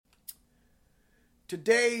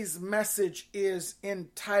Today's message is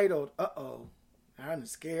entitled, I'm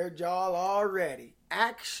scared y'all already.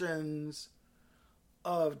 Actions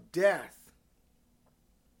of death.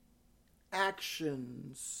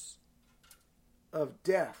 Actions of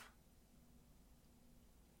death.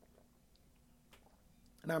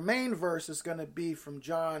 And our main verse is going to be from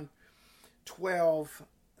John 12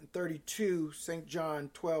 and 32, St. John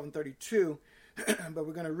 12 and 32, but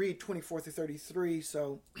we're going to read 24 through 33,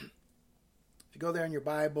 so if you go there in your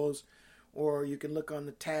Bibles, or you can look on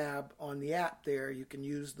the tab on the app there, you can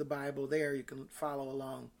use the Bible there, you can follow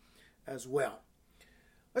along as well.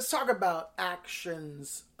 Let's talk about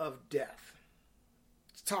actions of death.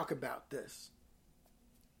 Let's talk about this.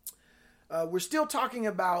 We're still talking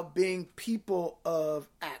about being people of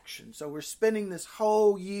action. So we're spending this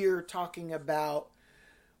whole year talking about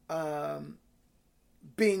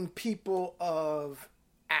being people of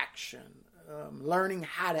action, learning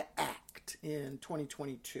how to act in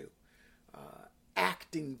 2022,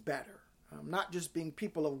 acting better, not just being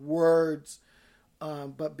people of words,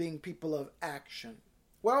 but being people of action.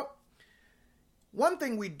 Well, one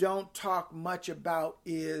thing we don't talk much about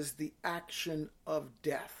is the action of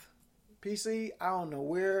death. PC, I don't know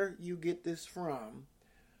where you get this from,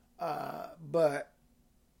 but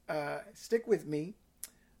stick with me.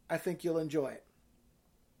 I think you'll enjoy it.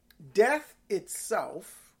 Death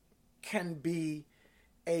itself can be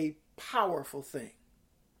a powerful thing.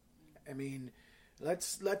 I mean,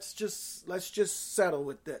 let's just settle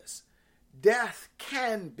with this. Death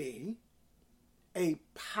can be a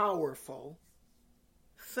powerful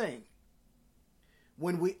thing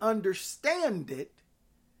when we understand it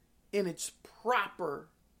in its proper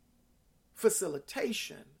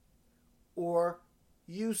facilitation or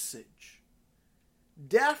usage.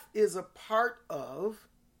 Death is a part of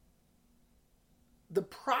the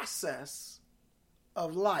process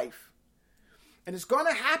of life. And it's going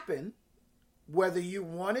to happen whether you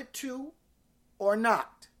want it to or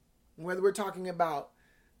not. Whether we're talking about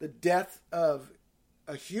the death of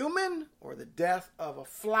a human or the death of a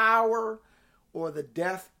flower or the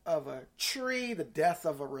death of a tree, the death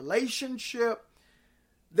of a relationship.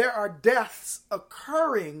 There are deaths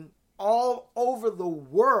occurring all over the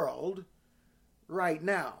world right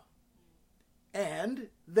now. And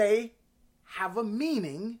they have a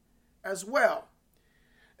meaning as well.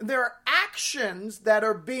 There are actions that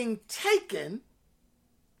are being taken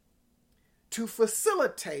to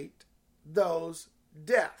facilitate those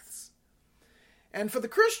deaths. And for the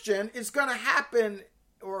Christian, it's going to happen,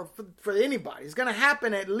 or for anybody, it's going to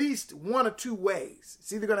happen at least one or two ways.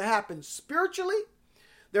 It's either going to happen spiritually.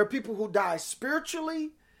 There are people who die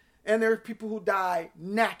spiritually, and there are people who die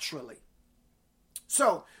naturally.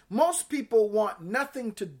 So most people want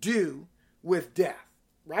nothing to do with death,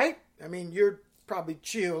 right? I mean, you're probably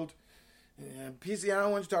chilled. PC, I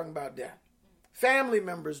don't want you talking about death. Family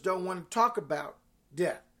members don't want to talk about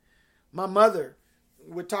death. My mother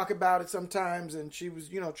would talk about it sometimes, and she was,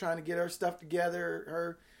 trying to get her stuff together,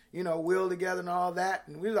 her, will together and all that.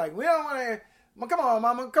 And we were like, we don't want to, come on,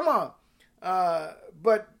 mama, come on.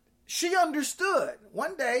 But she understood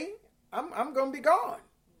one day I'm going to be gone.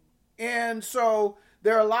 And so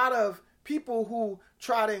there are a lot of people who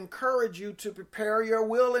try to encourage you to prepare your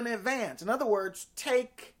will in advance. In other words,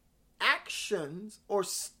 take actions or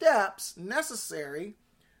steps necessary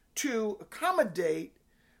to accommodate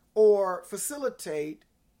or facilitate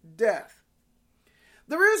death.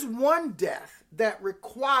 There is one death that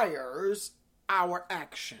requires our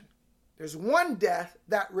action. There's one death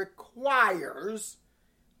that requires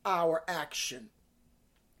our action.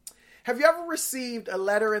 Have you ever received a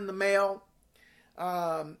letter in the mail,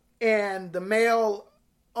 and the mail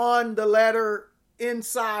on the letter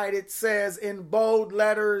inside it says in bold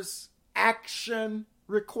letters, action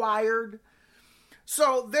required?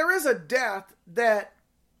 So there is a death that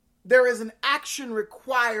there is an action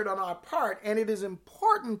required on our part, and it is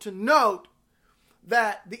important to note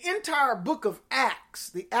that the entire book of Acts,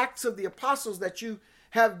 the Acts of the Apostles that you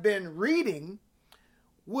have been reading,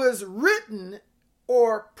 was written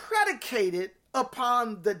or predicated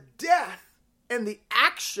upon the death and the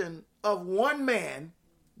action of one man,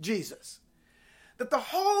 Jesus. That the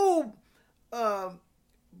whole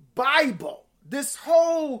Bible, this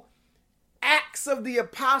whole Acts of the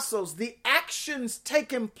Apostles, the actions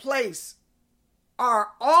taking place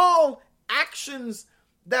are all actions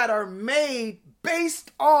that are made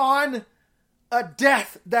based on a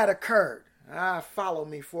death that occurred. Follow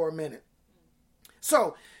me for a minute.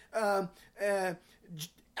 So,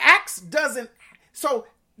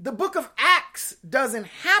 the book of Acts doesn't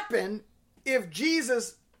happen if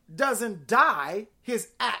Jesus doesn't die his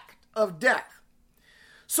act of death.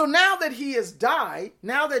 So now that he has died,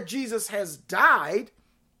 now that Jesus has died,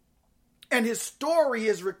 and his story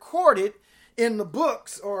is recorded in the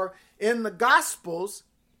books or in the Gospels,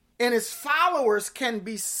 and his followers can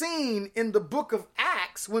be seen in the book of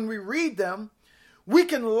Acts when we read them, we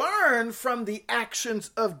can learn from the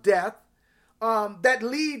actions of death that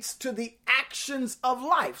leads to the actions of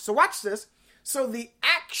life. So watch this. So the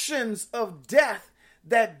actions of death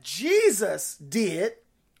that Jesus did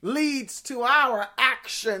leads to our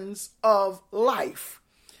actions of life.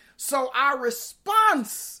 So our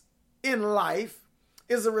response in life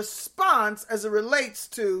is a response as it relates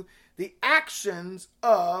to the actions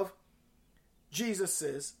of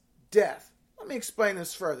Jesus's death. Let me explain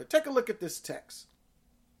this further. Take a look at this text.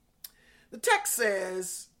 The text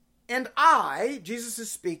says, and I, Jesus is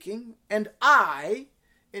speaking, and I,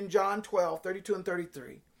 in John 12, 32 and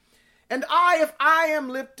 33, and I, if I am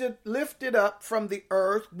lifted up from the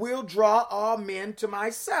earth, will draw all men to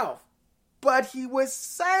myself. But he was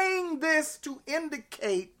saying this to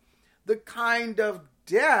indicate the kind of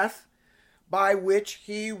death by which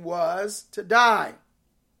he was to die.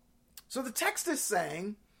 So the text is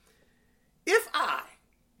saying, if I,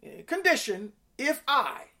 condition, if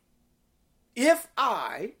I,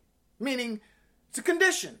 meaning it's a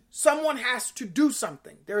condition. Someone has to do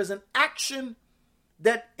something. There is an action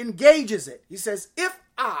that engages it. He says, if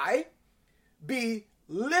I be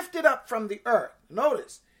lifted up from the earth.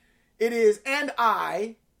 Notice, it is, and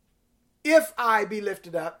I, if I be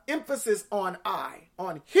lifted up, emphasis on I,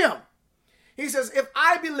 on him. He says, if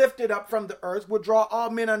I be lifted up from the earth, will draw all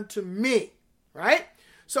men unto me, right?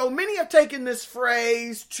 So many have taken this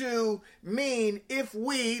phrase to mean if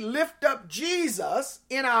we lift up Jesus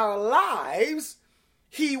in our lives,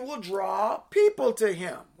 he will draw people to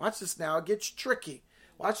him. Watch this now, it gets tricky.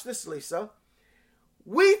 Watch this, Lisa.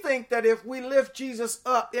 We think that if we lift Jesus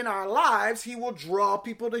up in our lives, he will draw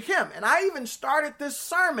people to him. And I even started this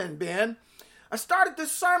sermon, Ben. I started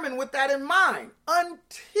this sermon with that in mind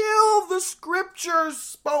until the scriptures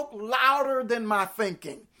spoke louder than my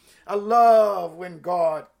thinking. I love when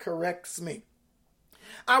God corrects me.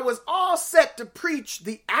 I was all set to preach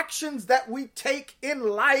the actions that we take in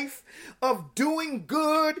life of doing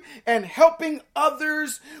good and helping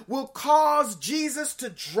others will cause Jesus to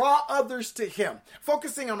draw others to him,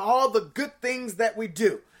 focusing on all the good things that we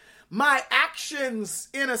do. My actions,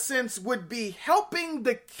 in a sense, would be helping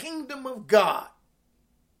the kingdom of God.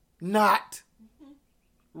 Not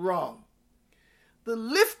wrong. The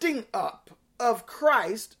lifting up of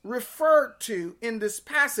Christ referred to in this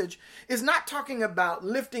passage is not talking about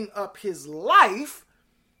lifting up his life,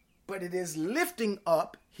 but it is lifting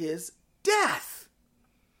up his death.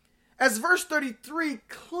 As verse 33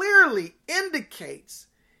 clearly indicates,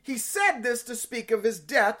 he said this to speak of his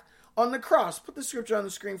death on the cross. Put the scripture on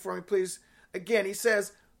the screen for me, please. Again, he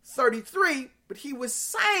says 33, but he was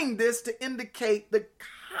saying this to indicate the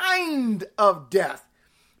kind of death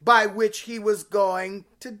by which he was going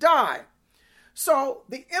to die. So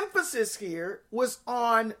the emphasis here was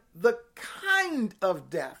on the kind of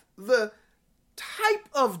death, the type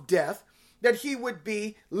of death that he would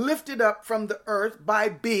be lifted up from the earth by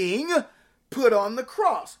being put on the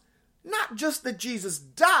cross. Not just that Jesus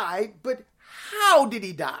died, but how did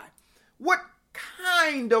he die? What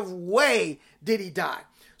kind of way did he die?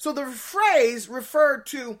 So the phrase referred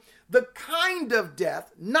to the kind of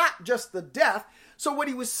death, not just the death. So what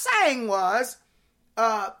he was saying was,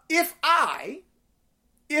 if I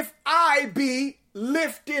be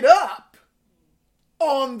lifted up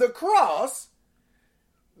on the cross,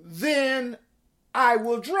 then I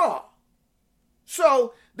will draw.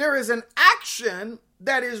 So there is an action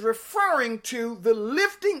that is referring to the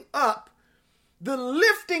lifting up. The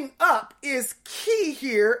lifting up is key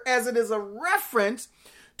here as it is a reference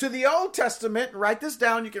to the Old Testament. Write this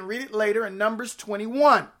down. You can read it later in Numbers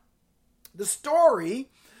 21. The story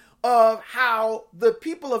of how the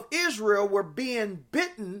people of Israel were being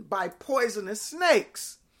bitten by poisonous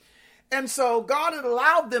snakes. And so God had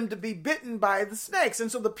allowed them to be bitten by the snakes.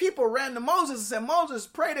 And so the people ran to Moses and said, Moses,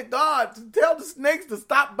 pray to God to tell the snakes to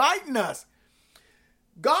stop biting us.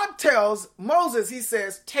 God tells Moses, he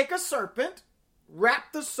says, take a serpent,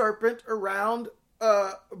 wrap the serpent around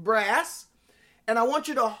brass, and I want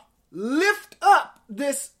you to lift up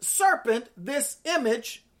this serpent, this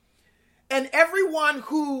image, and everyone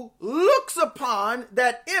who looks upon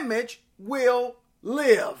that image will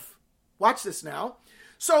live. Watch this now.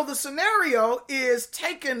 So the scenario is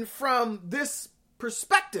taken from this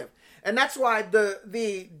perspective. And that's why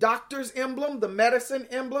the doctor's emblem, the medicine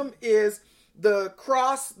emblem, is the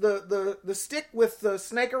cross, the stick with the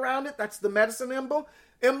snake around it. That's the medicine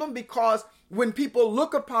emblem, because when people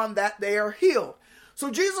look upon that, they are healed. So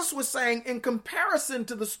Jesus was saying, in comparison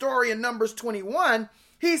to the story in Numbers 21,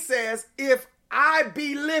 he says, if I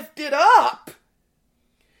be lifted up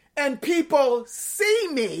and people see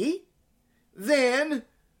me, then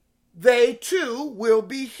they too will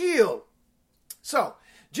be healed. So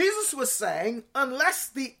Jesus was saying, unless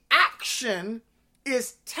the action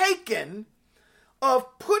is taken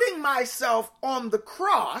of putting myself on the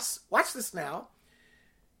cross, watch this now,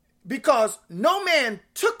 because no man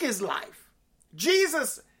took his life.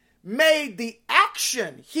 Jesus made the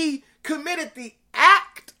action. He committed the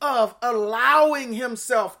act of allowing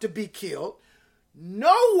himself to be killed.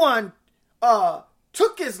 No one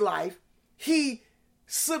took his life. He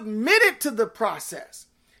submitted to the process.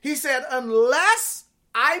 He said, unless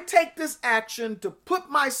I take this action to put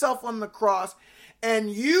myself on the cross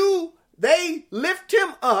and they lift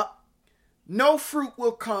him up, no fruit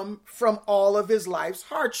will come from all of his life's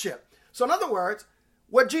hardship. So in other words,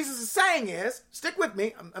 what Jesus is saying is, stick with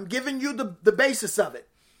me, I'm giving you the basis of it.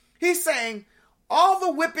 He's saying, all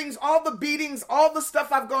the whippings, all the beatings, all the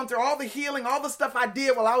stuff I've gone through, all the healing, all the stuff I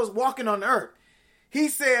did while I was walking on earth. He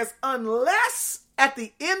says, unless at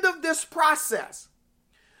the end of this process,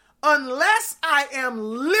 unless I am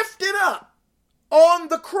lifted up on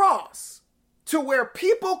the cross to where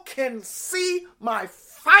people can see my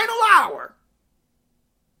final hour,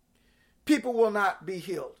 people will not be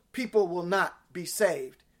healed. People will not be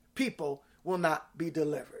saved. People will not be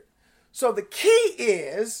delivered. So the key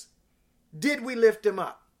is, did we lift him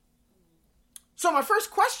up? So my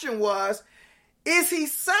first question was, is he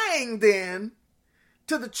saying then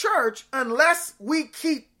to the church, unless we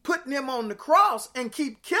keep putting him on the cross and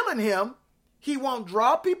keep killing him, he won't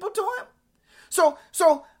draw people to him? So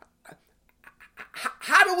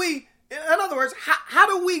how do we, in other words, how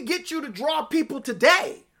do we get you to draw people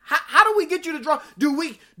today? How do we get you to draw? Do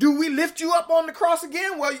we lift you up on the cross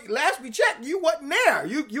again? Well, last we checked, you wasn't there.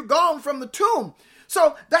 You gone from the tomb.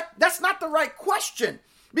 So that's not the right question,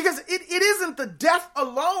 because it isn't the death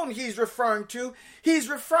alone he's referring to. He's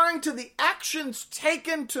referring to the actions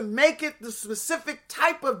taken to make it the specific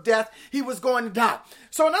type of death he was going to die.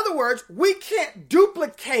 So in other words, we can't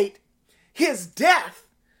duplicate his death,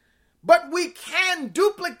 but we can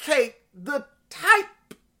duplicate the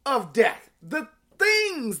type of death, the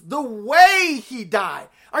things, the way he died.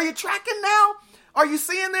 Are you tracking now? Are you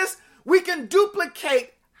seeing this? We can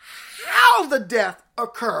duplicate how the death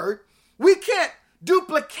occurred. We can't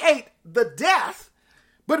duplicate the death,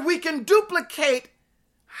 but we can duplicate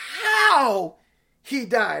how he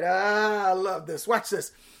died. I love this. Watch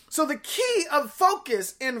this. So the key of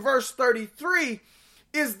focus in verse 33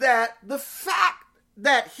 is that the fact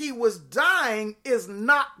that he was dying is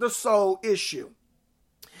not the sole issue.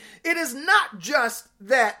 It is not just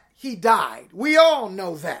that he died. We all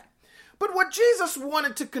know that. But what Jesus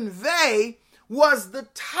wanted to convey was the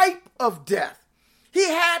type of death. He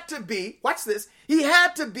had to be, watch this, he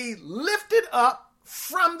had to be lifted up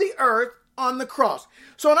from the earth on the cross.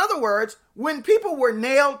 So in other words, when people were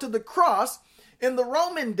nailed to the cross in the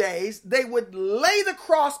Roman days, they would lay the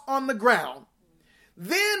cross on the ground,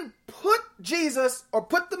 then put Jesus or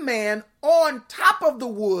put the man on top of the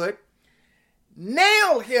wood,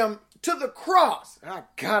 nail him to the cross. Oh,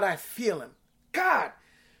 God, I feel him. God,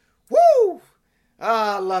 woo!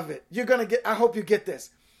 I love it. I hope you get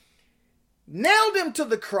this. Nailed him to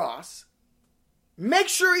the cross, make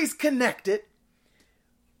sure he's connected,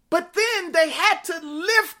 but then they had to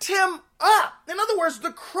lift him up. In other words,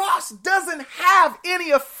 the cross doesn't have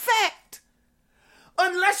any effect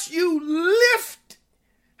unless you lift.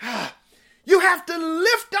 You have to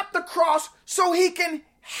lift up the cross so he can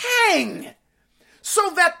hang,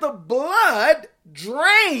 so that the blood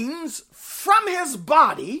drains from his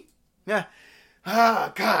body.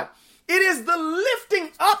 God. It is the lifting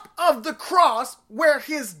up of the cross where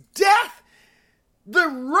his death, the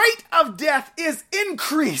rate of death is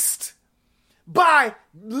increased by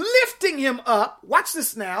lifting him up. Watch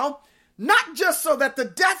this now. Not just so that the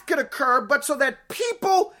death could occur, but so that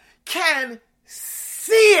people can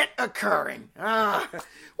see it occurring.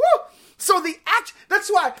 So the act,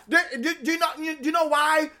 that's why, do you know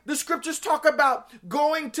why the scriptures talk about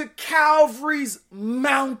going to Calvary's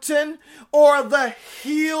mountain or the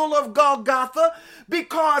hill of Golgotha?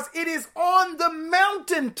 Because it is on the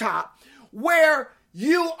mountaintop where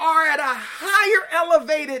you are at a higher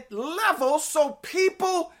elevated level, so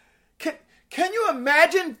people, can you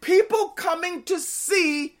imagine people coming to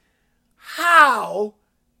see how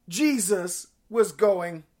Jesus was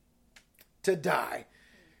going to die?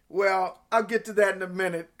 Well, I'll get to that in a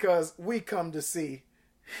minute because we come to see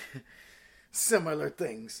similar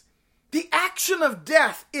things. The action of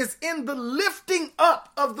death is in the lifting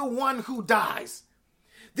up of the one who dies.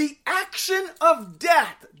 The action of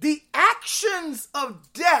death, the actions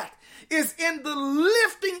of death is in the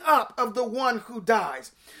lifting up of the one who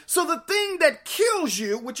dies. So the thing that kills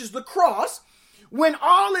you, which is the cross, when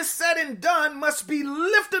all is said and done, must be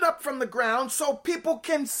lifted up from the ground so people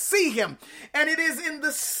can see him. And it is in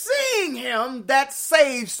the seeing him that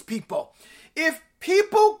saves people. If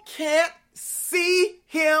people can't see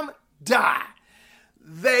him die,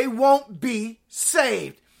 they won't be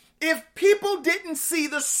saved. If people didn't see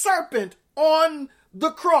the serpent on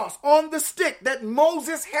the cross, on the stick that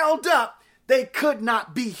Moses held up, they could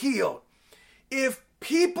not be healed. If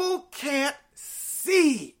people can't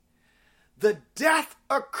see the death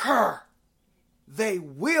occur, they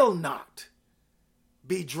will not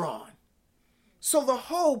be drawn. So the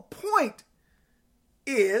whole point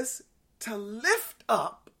is to lift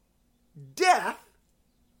up death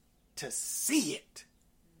to see it.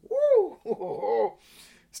 Woo.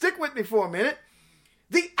 Stick with me for a minute.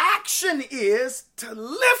 The action is to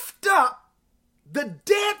lift up the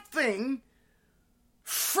dead thing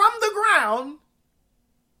from the ground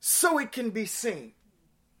so it can be seen.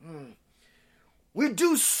 We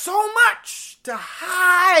do so much to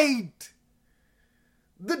hide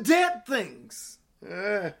the dead things.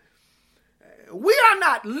 We are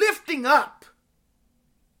not lifting up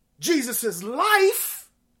Jesus' life.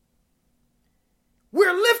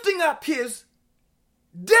 We're lifting up his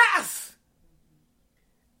death.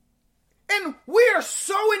 And we are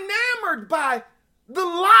so enamored by the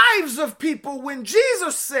lives of people when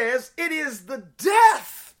Jesus says it is the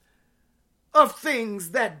death of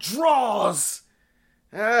things that draws.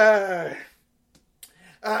 Early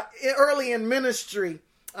in ministry,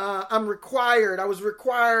 I was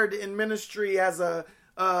required in ministry as a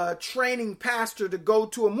training pastor to go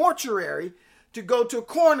to a mortuary, to go to a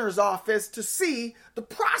coroner's office to see the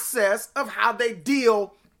process of how they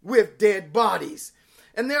deal with dead bodies.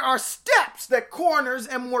 And there are steps that coroners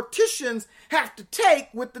and morticians have to take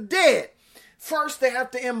with the dead. First, they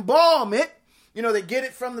have to embalm it. They get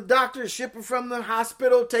it from the doctor, ship it from the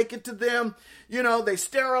hospital, take it to them. They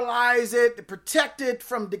sterilize it, they protect it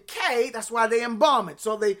from decay. That's why they embalm it.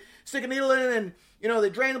 So they stick a needle in it and, they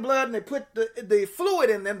drain the blood and they put the fluid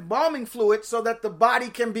in, the embalming fluid, so that the body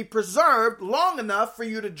can be preserved long enough for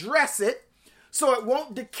you to dress it so it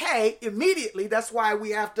won't decay immediately. That's why we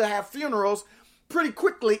have to have funerals pretty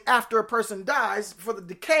quickly after a person dies before the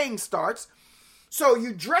decaying starts. So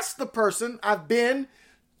you dress the person. I've been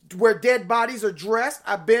where dead bodies are dressed.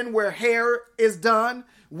 I've been where hair is done,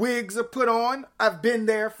 wigs are put on. I've been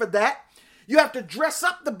there for that. You have to dress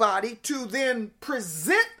up the body to then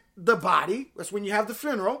present the body. That's when you have the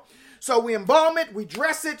funeral. So we embalm it, we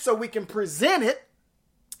dress it so we can present it.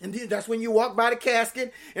 And that's when you walk by the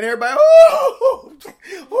casket and everybody,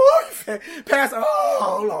 pass out.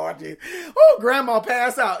 Oh, Lord, dude. Oh, grandma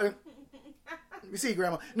pass out. You see,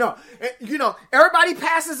 grandma. No, everybody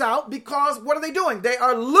passes out because what are they doing? They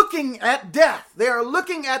are looking at death. They are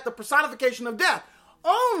looking at the personification of death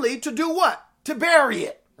only to do what? To bury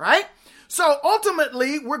it, right? So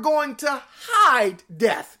ultimately, we're going to hide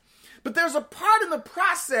death. But there's a part in the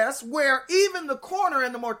process where even the coroner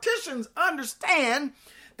and the morticians understand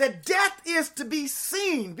that death is to be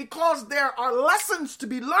seen because there are lessons to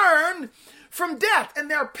be learned from death. And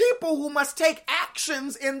there are people who must take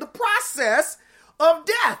actions in the process of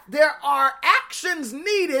death. There are actions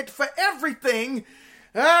needed for everything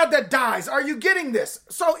that dies. Are you getting this?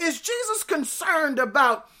 So is Jesus concerned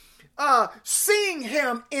about seeing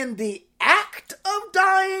him in the act of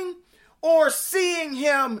dying or seeing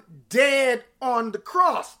him dead on the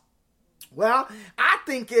cross? Well, I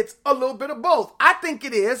think it's a little bit of both. I think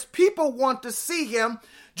it is. People want to see him.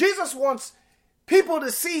 Jesus wants people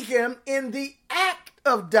to see him in the act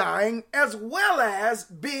of dying as well as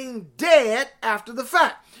being dead after the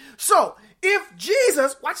fact. So if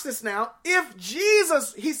Jesus, watch this now, if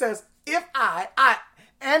Jesus, he says, if I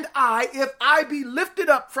be lifted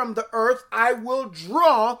up from the earth, I will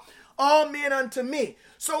draw all men unto me.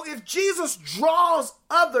 So if Jesus draws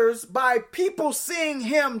others by people seeing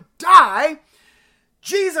him die,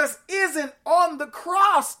 Jesus isn't on the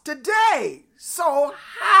cross today. So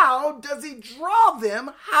how does he draw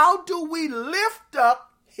them? How do we lift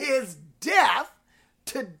up his death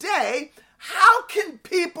today? How can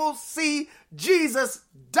people see Jesus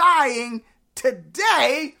dying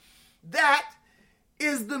today? That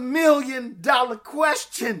is the $1 million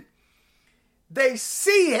question. They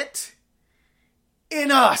see it in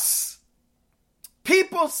us.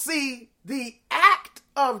 People see the act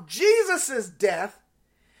of Jesus' death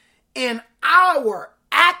in our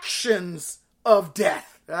actions of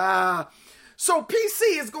death. So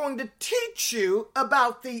PC is going to teach you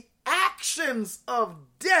about the actions of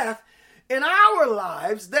death in our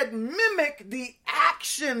lives that mimic the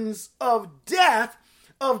actions of death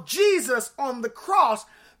of Jesus on the cross,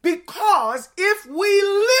 because if we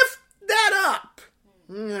lift that up,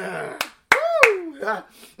 in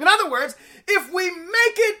other words, if we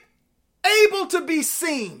make it able to be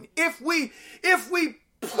seen, if we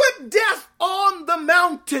put death on the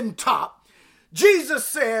mountaintop, Jesus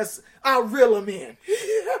says, I'll reel them in.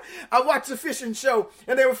 I watched a fishing show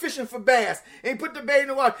and they were fishing for bass, and he put the bait in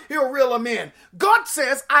the water, he'll reel them in. God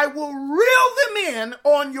says, I will reel them in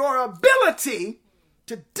on your ability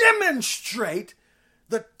to demonstrate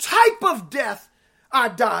the type of death I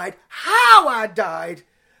died, how I died.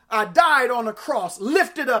 I died on a cross,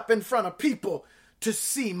 lifted up in front of people to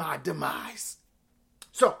see my demise.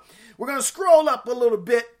 So we're going to scroll up a little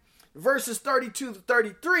bit, verses 32 to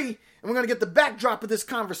 33, and we're going to get the backdrop of this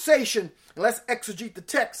conversation. And let's exegete the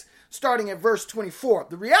text starting at verse 24.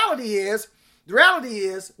 The reality is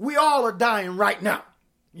we all are dying right now.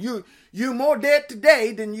 You more dead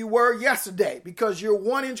today than you were yesterday, because you're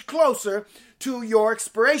 1 inch closer to your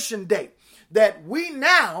expiration date. That we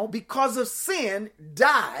now, because of sin,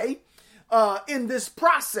 die in this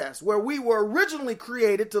process where we were originally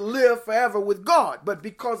created to live forever with God. But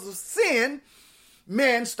because of sin,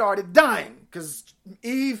 man started dying because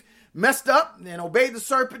Eve messed up and obeyed the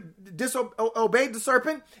serpent, disobeyed the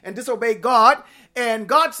serpent and disobeyed God. And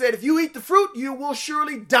God said, if you eat the fruit, you will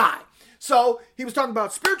surely die. So he was talking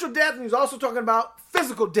about spiritual death, and he was also talking about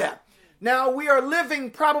physical death. Now we are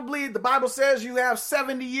living probably, the Bible says you have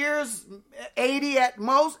 70 years, 80 at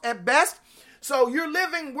most, at best. So we're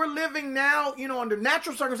living now, under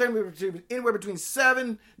natural circumstances, anywhere between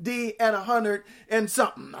 70 and 100 and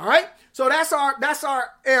something. All right. So that's our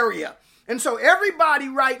area. And so everybody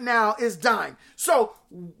right now is dying. So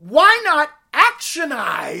why not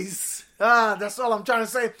actionize? That's all I'm trying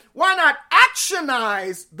to say. Why not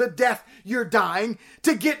actionize the death you're dying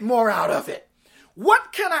to get more out of it?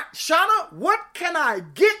 What can I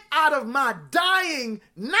get out of my dying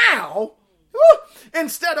now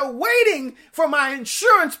instead of waiting for my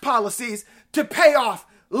insurance policies to pay off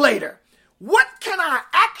later? What can I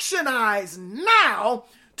actionize now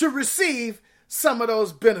to receive some of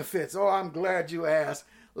those benefits? Oh, I'm glad you asked.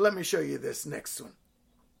 Let me show you this next one.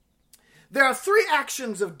 There are 3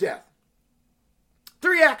 actions of death.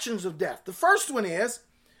 3 actions of death. The first one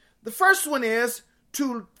is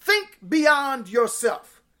to think beyond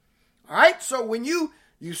yourself. All right. So when you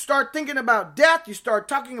start thinking about death, you start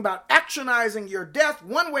talking about actionizing your death.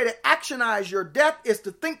 One way to actionize your death is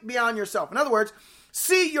to think beyond yourself. In other words,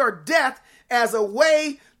 see your death as a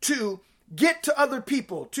way to get to other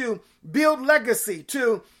people, to build legacy,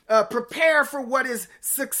 to prepare for what is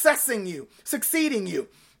succeeding you.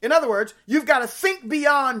 In other words, you've got to think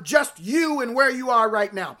beyond just you and where you are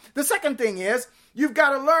right now. The second thing is, you've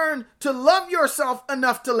got to learn to love yourself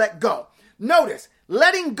enough to let go. Notice,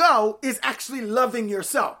 letting go is actually loving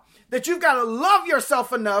yourself. That you've got to love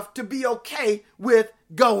yourself enough to be okay with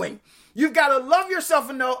going. You've got to love yourself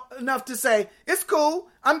enough to say, it's cool,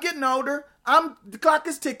 I'm getting older, the clock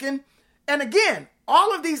is ticking. And again,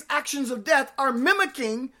 all of these actions of death are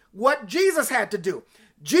mimicking what Jesus had to do.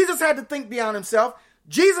 Jesus had to think beyond himself.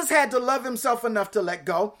 Jesus had to love himself enough to let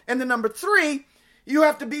go. And then number 3, you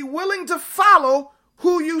have to be willing to follow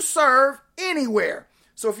who you serve anywhere.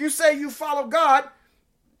 So if you say you follow God,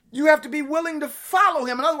 you have to be willing to follow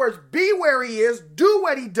him. In other words, be where he is, do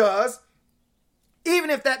what he does, even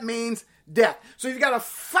if that means death. So you've got to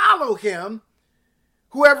follow him,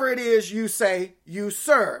 whoever it is you say you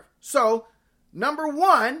serve. So number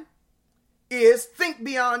 1 is think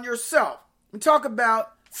beyond yourself. We talk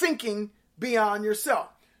about thinking beyond yourself.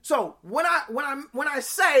 So when I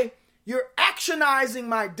say you're actionizing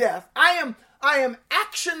my death, I am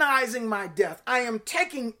actionizing my death. I am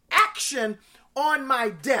taking action on my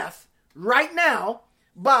death right now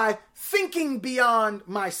by thinking beyond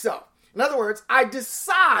myself. In other words, I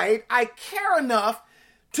decide I care enough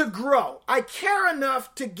to grow. I care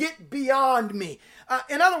enough to get beyond me.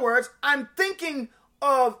 In other words, I'm thinking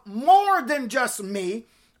of more than just me.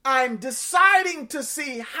 I'm deciding to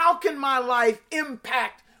see how can my life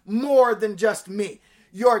impact more than just me.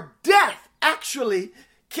 Your death actually,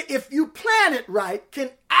 if you plan it right, can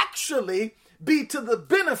actually be to the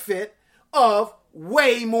benefit of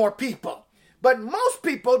way more people. But most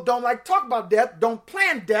people don't like to talk about death, don't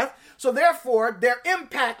plan death, so therefore their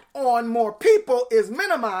impact on more people is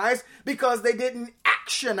minimized because they didn't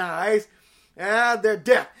actionize their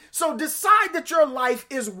death. So decide that your life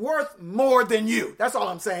is worth more than you. That's all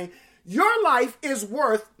I'm saying. Your life is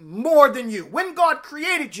worth more than you. When God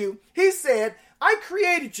created you, he said, I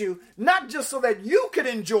created you not just so that you could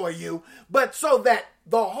enjoy you, but so that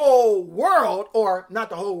the whole world, or not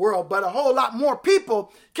the whole world, but a whole lot more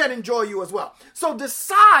people can enjoy you as well. So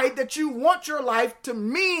decide that you want your life to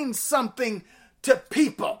mean something to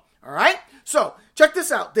people. All right? So check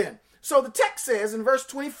this out then. So the text says in verse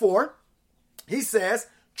 24, he says,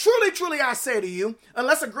 truly, truly, I say to you,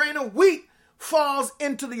 unless a grain of wheat falls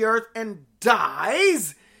into the earth and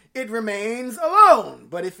dies, it remains alone.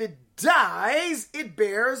 But if it dies, it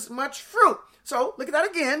bears much fruit. So look at that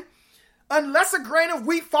again. Unless a grain of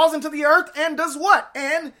wheat falls into the earth and does what?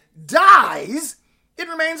 And dies, it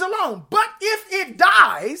remains alone. But if it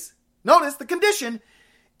dies, notice the condition.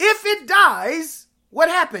 If it dies, what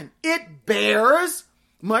happened? It bears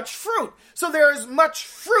much fruit. So there is much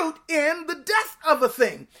fruit in the death of a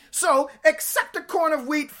thing. So except a corn of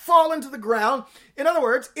wheat fall into the ground, in other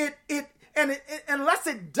words, unless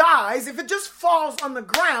it dies, if it just falls on the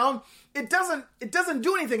ground, it doesn't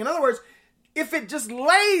do anything. In other words, if it just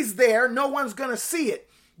lays there, no one's going to see it.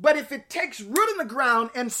 But if it takes root in the ground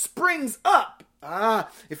and springs up,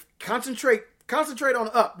 concentrate on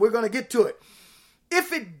up. We're going to get to it.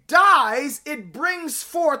 If it dies, it brings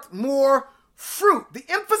forth more fruit. The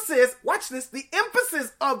emphasis, watch this, the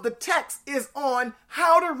emphasis of the text is on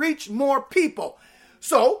how to reach more people.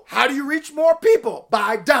 So, how do you reach more people?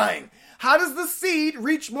 By dying. How does the seed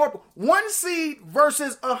reach more? One seed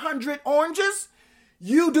versus 100 oranges?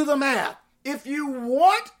 You do the math. If you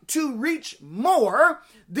want to reach more,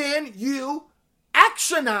 then you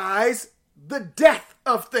actionize the death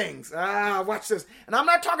of things. Watch this. And I'm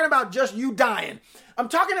not talking about just you dying. I'm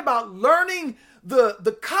talking about learning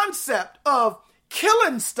the concept of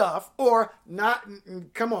killing stuff, or not.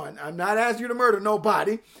 Come on, I'm not asking you to murder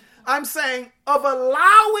nobody. I'm saying of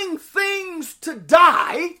allowing things to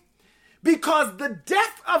die, because the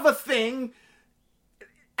death of a thing,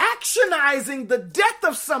 actionizing the death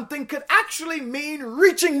of something, could actually mean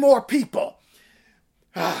reaching more people.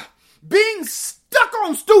 Being stuck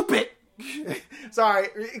on stupid. Sorry,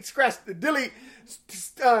 delete.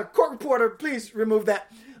 Court reporter, please remove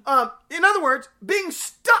that. In other words, being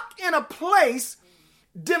stuck in a place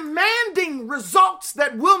demanding results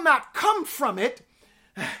that will not come from it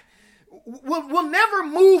will never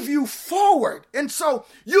move you forward. And so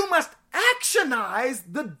you must actionize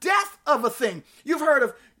the death of a thing. You've heard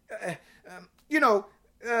of,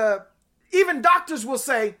 even doctors will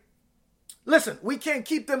say, listen, we can't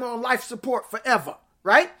keep them on life support forever,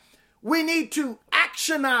 right? We need to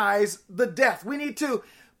actionize the death. We need to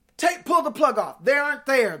pull the plug off. They aren't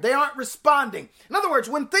there. They aren't responding. In other words,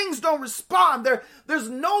 when things don't respond, there's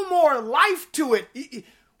no more life to it.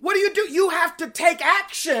 What do? You have to take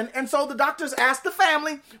action. And so the doctors ask the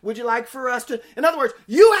family, would you like for us to? In other words,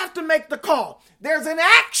 you have to make the call. There's an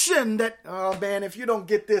action that, oh man, if you don't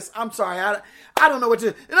get this, I'm sorry. I don't know what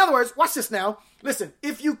to do. In other words, watch this now. Listen,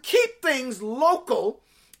 if you keep things local,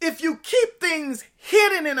 if you keep things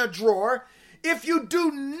hidden in a drawer, if you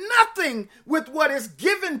do nothing with what is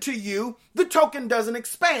given to you, the token doesn't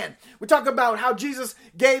expand. We talk about how Jesus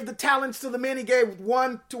gave the talents to the men. He gave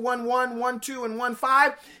 1 to 1, 1, 2, and 1,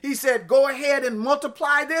 5. He said, go ahead and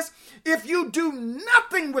multiply this. If you do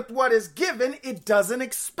nothing with what is given, it doesn't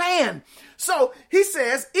expand. So he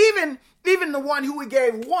says, even the one who he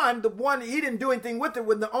gave the one he didn't do anything with it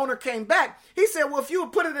when the owner came back. He said, well, if you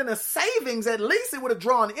would put it in a savings, at least it would have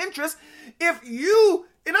drawn interest.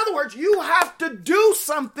 In other words, you have to do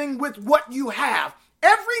something with what you have.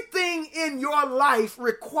 Everything in your life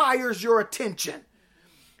requires your attention.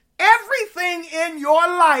 Everything in your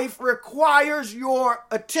life requires your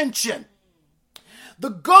attention. The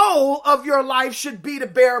goal of your life should be to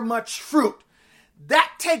bear much fruit.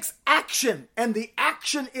 That takes action, and the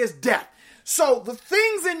action is death. So the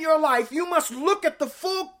things in your life, you must look at the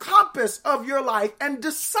full compass of your life and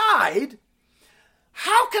decide,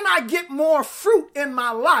 how can I get more fruit in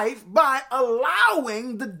my life by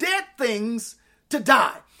allowing the dead things to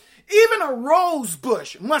die? Even a rose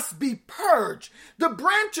bush must be purged. The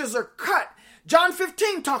branches are cut. John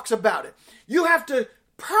 15 talks about it. You have to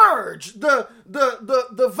purge the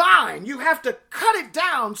vine. You have to cut it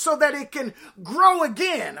down so that it can grow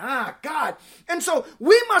again. God. And so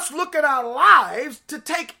we must look at our lives to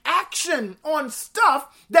take action on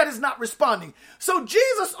stuff that is not responding. So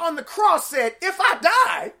Jesus on the cross said, if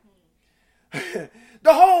I die,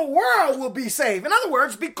 the whole world will be saved. In other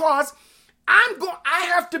words, because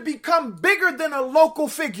I have to become bigger than a local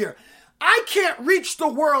figure. I can't reach the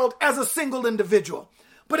world as a single individual.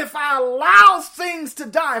 But if I allow things to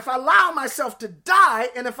die, if I allow myself to die,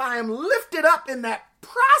 and if I am lifted up in that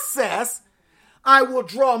process, I will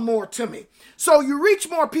draw more to me. So you reach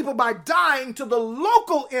more people by dying to the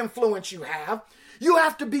local influence you have. You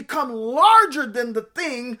have to become larger than the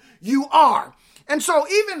thing you are. And so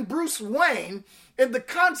even Bruce Wayne, in the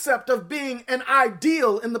concept of being an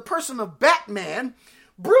ideal in the person of Batman,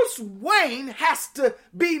 Bruce Wayne has to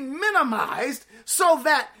be minimized so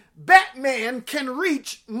that Batman can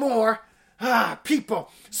reach more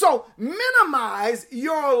people. So minimize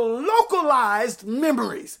your localized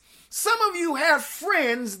memories. Some of you have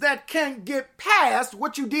friends that can't get past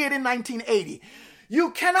what you did in 1980.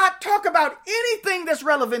 You cannot talk about anything that's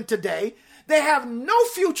relevant today. They have no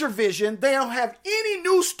future vision. They don't have any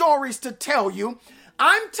new stories to tell you.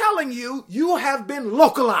 I'm telling you, you have been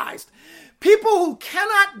localized. People who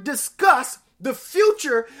cannot discuss the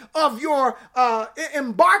future of your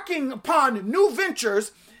embarking upon new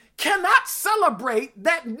ventures cannot celebrate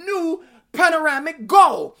that new panoramic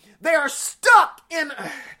goal. They are stuck in,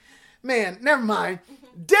 man, never mind.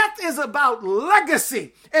 Death is about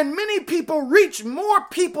legacy, and many people reach more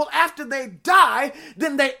people after they die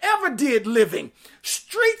than they ever did living.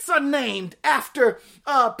 Streets are named after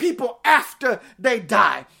people after they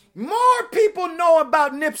die. More people know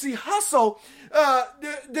about Nipsey Hussle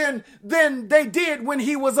than they did when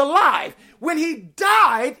he was alive. When he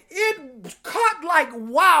died, it caught like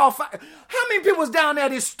wildfire. How many people was down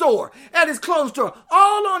at his store, at his clothes store,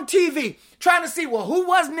 all on TV, trying to see, well, who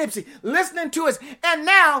was Nipsey? Listening to us. And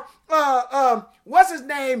now, what's his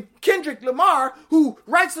name? Kendrick Lamar, who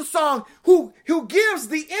writes a song, who gives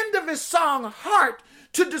the end of his song, Heart,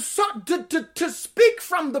 to speak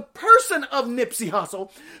from the person of Nipsey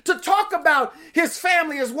Hussle, to talk about his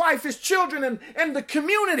family, his wife, his children, and the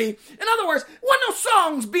community. In other words, there weren't no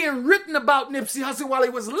songs being written about Nipsey Hussle while he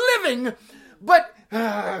was living, but,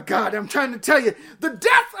 God, I'm trying to tell you, the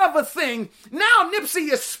death of a thing, now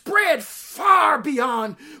Nipsey is spread far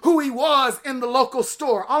beyond who he was in the local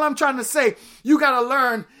store. All I'm trying to say, you got to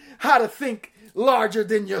learn how to think larger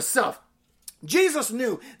than yourself. Jesus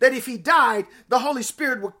knew that if he died, the Holy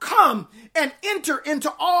Spirit would come and enter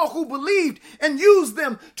into all who believed and use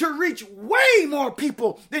them to reach way more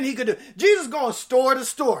people than he could do. Jesus going store to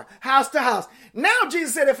store, house to house. Now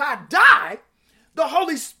Jesus said, if I die, the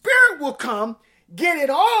Holy Spirit will come, get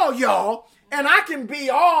it all, y'all, and I can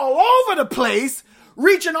be all over the place,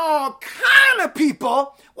 reaching all kind of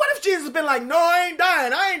people. What if Jesus had been like, no, I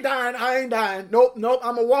ain't dying. Nope,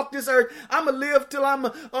 I'm going to walk this earth. I'm going to live till I'm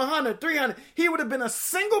 100, 300. He would have been a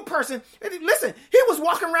single person. Listen, he was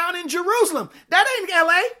walking around in Jerusalem. That ain't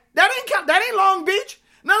LA. That ain't Long Beach.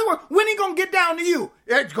 In other words, when he going to get down to you?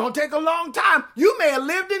 It's going to take a long time. You may have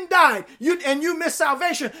lived and died, and you missed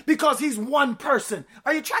salvation because he's one person.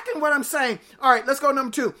 Are you tracking what I'm saying? All right, let's go to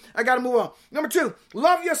number 2. I got to move on. Number 2,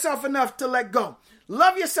 love yourself enough to let go.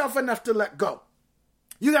 Love yourself enough to let go.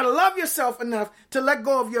 You got to love yourself enough to let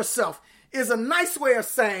go of yourself is a nice way of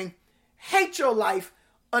saying hate your life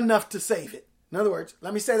enough to save it. In other words,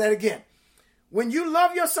 let me say that again. When you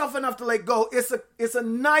love yourself enough to let go, it's a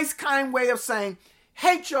nice, kind way of saying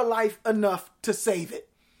hate your life enough to save it.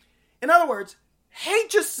 In other words,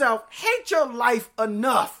 hate yourself, hate your life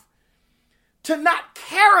enough to not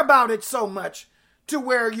care about it so much to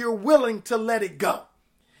where you're willing to let it go.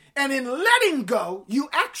 And in letting go, you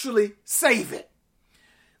actually save it.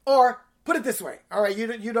 Or put it this way. All right,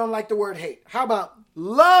 you don't like the word hate. How about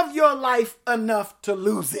love your life enough to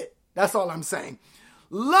lose it? That's all I'm saying.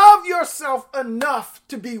 Love yourself enough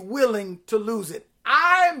to be willing to lose it.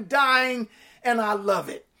 I'm dying and I love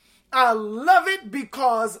it. I love it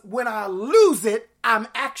because when I lose it, I'm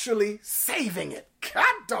actually saving it.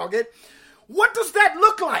 God dog it. What does that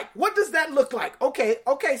look like? What does that look like? Okay,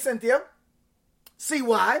 Cynthia. See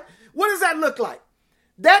why? What does that look like?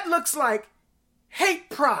 That looks like hate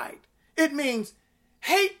pride. It means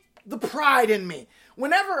hate the pride in me.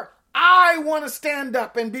 Whenever I want to stand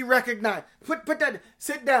up and be recognized, put that,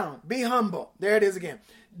 sit down, be humble. There it is again.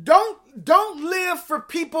 Don't live for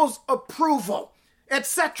people's approval,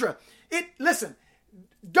 etc. In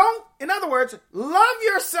other words, love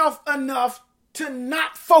yourself enough to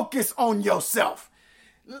not focus on yourself.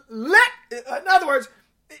 In other words,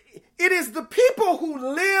 it is the people who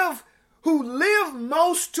live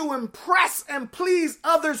most to impress and please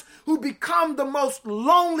others who become the most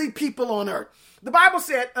lonely people on earth. The Bible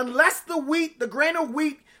said, unless the grain of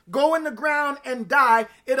wheat go in the ground and die,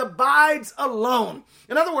 it abides alone.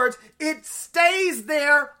 In other words, it stays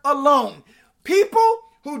there alone. People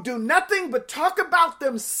who do nothing but talk about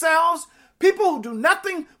themselves, people who do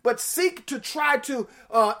nothing but seek to try to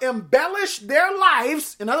embellish their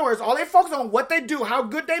lives. In other words, all they focus on what they do, how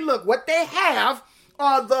good they look, what they have,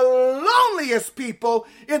 are the loneliest people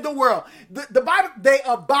in the world. The Bible, they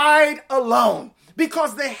abide alone.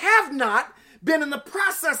 because they have not been in the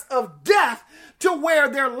process of death to where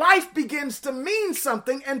their life begins to mean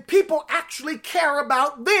something and people actually care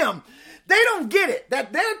about them. They don't get it,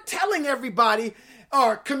 that they're telling everybody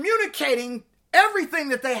or communicating everything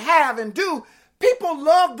that they have and do. People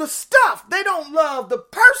love the stuff. They don't love the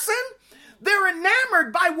person. They're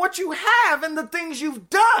enamored by what you have and the things you've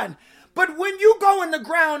done. But when you go in the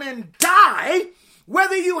ground and die,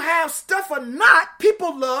 whether you have stuff or not,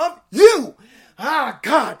 people love you. Ah,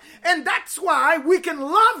 God. And that's why we can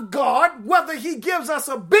love God whether he gives us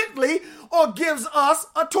a Bentley or gives us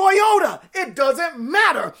a Toyota. It doesn't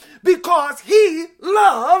matter because he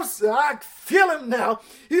loves, I feel him now,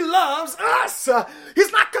 he loves us.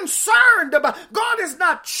 He's not concerned about, God is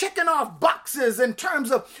not checking off boxes in terms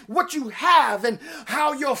of what you have and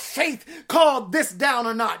how your faith called this down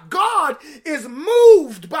or not. God is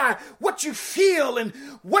moved by what you feel and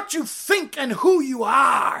what you think and who you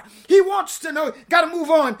are. He wants to know. Got to move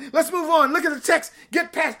on. Let's move on. Look at the text.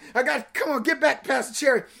 Get back, Pastor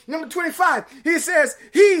Cherry. Number 25. He says,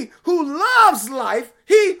 he who loves life,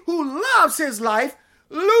 he who loves his life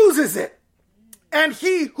loses it. And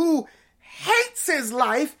he who hates his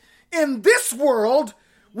life in this world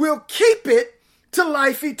will keep it to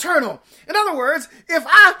life eternal. In other words, if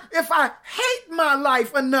I hate my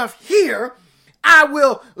life enough here, I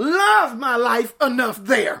will love my life enough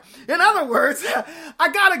there. In other words,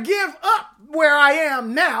 I got to give up where I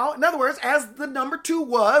am now. In other words, as the number 2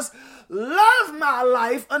 was, love my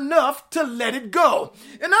life enough to let it go.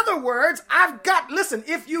 In other words, listen,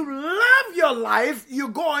 if you love your life, you're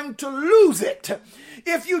going to lose it.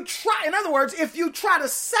 If you try to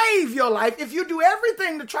save your life, if you do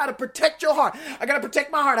everything to try to protect your heart, I got to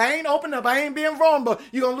protect my heart. I ain't open up. I ain't being vulnerable.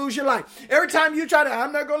 You're going to lose your life. Every time you try to,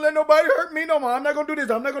 I'm not going to let nobody hurt me no more. I'm not going to do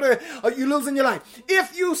this. I'm not going to, you're losing your life.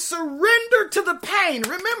 If you surrender to the pain,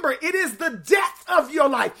 remember, it is the death of your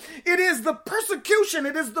life. It is the persecution.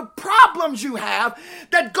 It is the problems you have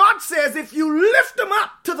that God says if you lift them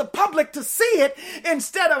up to the public to see it,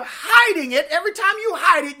 instead of hiding it, every time you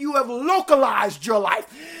hide it, you have localized your life.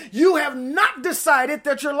 You have not decided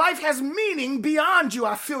that your life has meaning beyond you.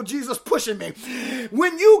 I feel Jesus pushing me.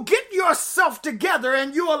 When you get yourself together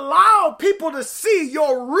and you allow people to see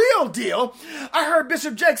your real deal, I heard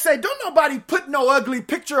Bishop Jake say, don't nobody put no ugly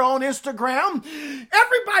picture on Instagram.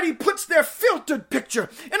 Everybody puts their filtered picture.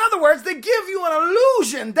 In other words, they give you an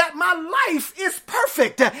illusion that my life is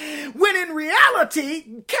perfect. When in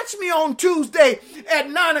reality, catch me on Tuesday at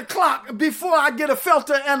 9 o'clock before I get a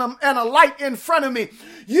filter and a light in front of me.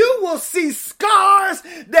 You will see scars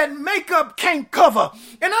that makeup can't cover.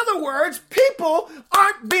 In other words, people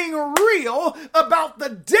aren't being real about the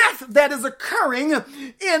death that is occurring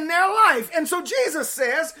in their life. And so Jesus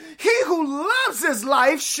says, he who loves his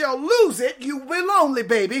life shall lose it. You will be lonely,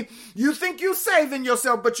 baby. You think you're saving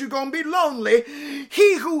yourself, but you're going to be lonely.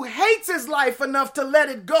 He who hates his life enough to let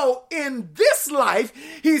it go in this life,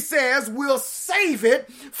 he says, will save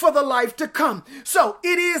it for the life to come. So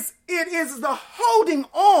it is the holding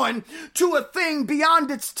on to a thing beyond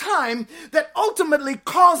its time that ultimately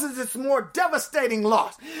causes its more devastating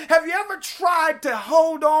loss. Have you ever tried to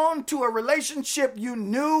hold on to a relationship you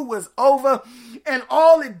knew was over and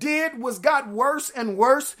all it did was got worse and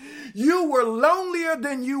worse? You were lonelier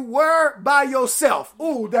than you were by yourself.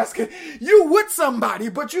 Ooh, that's good. You with somebody,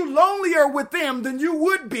 but you lonelier with them than you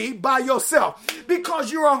would be by yourself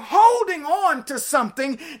because you are holding on to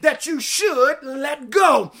something that you should let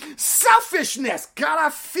go. Selfishness, God,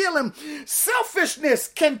 I feel him. Selfishness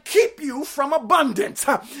can keep you from abundance.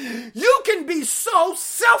 You can be so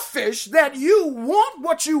selfish that you want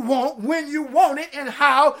what you want when you want it and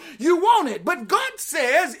how you want it. But God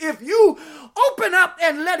says if you open up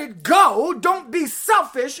and let it go, don't be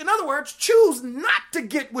selfish. In other words, choose not to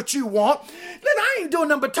get what you want. Then I ain't doing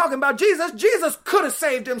nothing but talking about Jesus. Jesus could have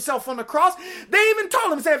saved himself on the cross. They even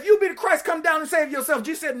told him, say, if you be the Christ, come down and save yourself.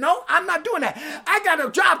 Jesus said, no, I'm not doing that. I got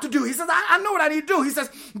a job to do. He says, I know what I need to do. He says,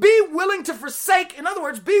 be willing to forsake. In other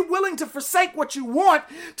words, be willing to forsake what you want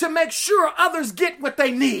to make sure others get what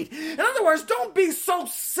they need. In other words, don't be so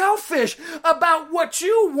selfish about what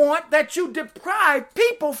you want that you deprive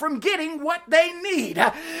people from getting what they need.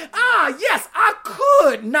 Yes, I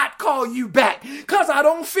could not call you back because I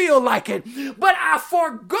don't feel like it, but I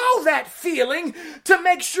forego that feeling to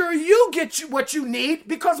make sure you get what you need,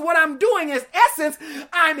 because what I'm doing is essence,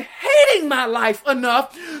 I'm hating my life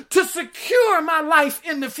enough to secure my life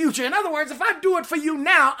in the future. In other words, if I do it for you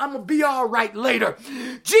now, I'm going to be all right later.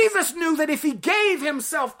 Jesus knew that if he gave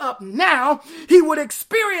himself up now, he would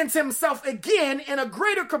experience himself again in a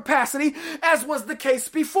greater capacity, as was the case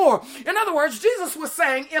before. In other words, Jesus was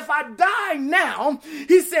saying, if I die now,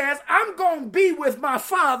 he says, I'm going to be with my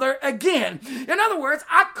Father again. In other words,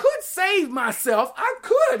 I could save myself. I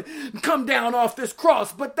could come down off this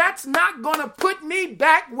cross, but that's not going to put me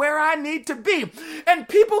back where I need to be. And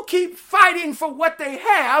people keep fighting for what they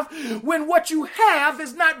have when what you have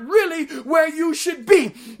is not really where you should be.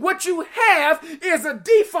 What you have is a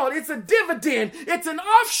default. It's a dividend. It's an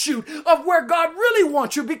offshoot of where God really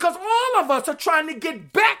wants you, because all of us are trying to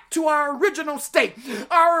get back to our original state.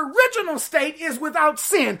 Our original state is without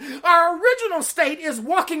sin. Our original state is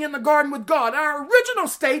walking in the garden with God. Our original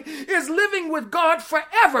state is living with God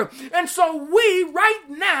forever. And so we right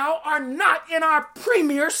now are not in our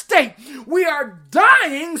premier state. We are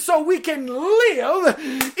dying so we can live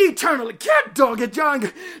eternally. Cat dog it,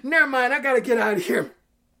 John. Never mind, I got to get out of here.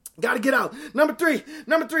 Got to get out. Number three,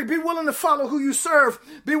 be willing to follow who you serve.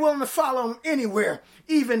 Be willing to follow him anywhere,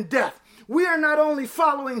 even death. We are not only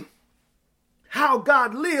following how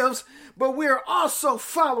God lives, but we are also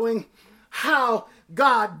following how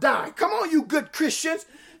God died. Come on, you good Christians.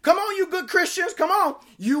 Come on, you good Christians. Come on.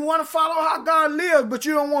 You want to follow how God lived, but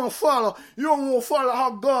you don't want to follow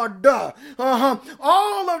how God died.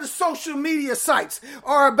 All of the social media sites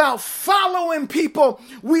are about following people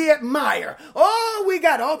we admire. Oh, we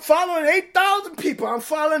got following 8,000 people. I'm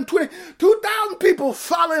following 2,000 people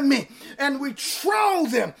following me. And we troll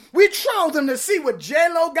them. We troll them to see what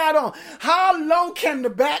J-Lo got on. How low can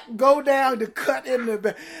the back go down to cut in the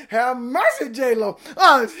back? Have mercy, J-Lo.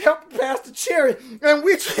 Help Pastor Cherry. And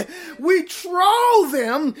we troll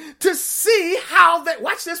them to see how they,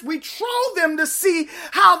 watch this, we troll them to see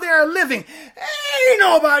how they're living. Ain't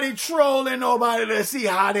nobody trolling nobody to see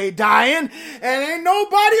how they dying. And ain't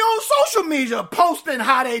nobody on social media posting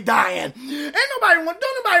how they dying. You're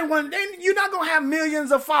not going to have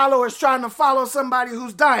millions of followers trying to follow somebody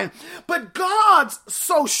who's dying. But God's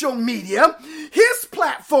social media, his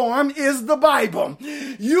platform is the Bible.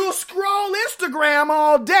 You'll scroll Instagram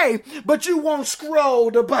all day, but you won't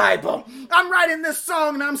scroll the Bible. I'm writing this song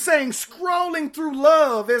and I'm saying scrolling through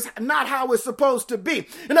love is not how it's supposed to be.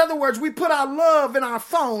 In other words, we put our love in our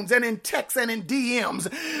phones and in texts and in DMs.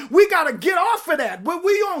 We got to get off of that. But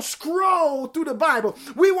we won't scroll through the Bible.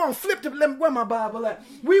 We won't flip where my Bible at?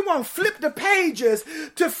 We won't flip the pages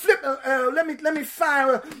to flip. Let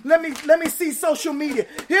me see social media.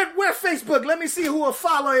 Here, where Facebook? Let me see who a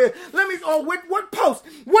follower is. What post?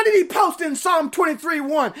 What did he post in Psalm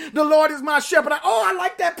 23:1? The Lord is my shepherd. I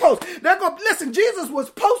like that post. Listen, Jesus was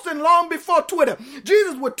posting long before Twitter.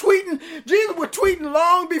 Jesus was tweeting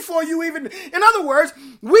long before you even. In other words,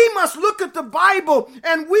 we must look at the Bible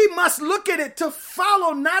and we must look at it to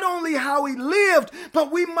follow not only how he lived,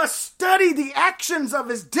 but we must study the actions of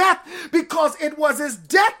his death, because it was his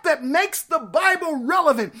death that makes the Bible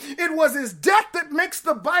relevant. It was his death that makes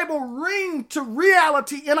the Bible ring to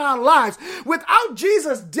reality in our lives. Without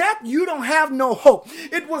Jesus' death, you don't have no hope.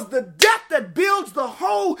 It was the death that builds the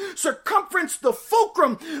whole circumference, the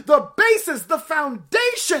fulcrum, the basis, the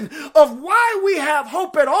foundation of why we have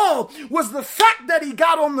hope at all, was the fact that he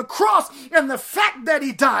got on the cross and the fact that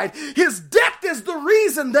he died. His death is the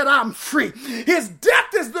reason that I'm free. His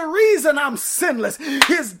death is the reason I'm sinless.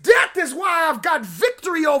 His death is why I've got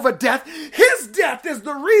victory over death. His death is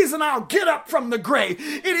the reason I'll get up from the grave.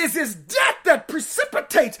 It is his death that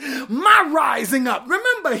precipitates my rising up.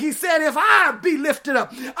 Remember, he said, if I be lifted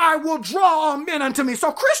up, I will draw all men unto me.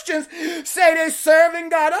 So Christians say they serving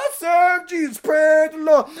God. I serve Jesus, praise the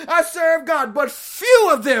Lord. I serve God, but few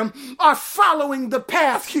of them are following the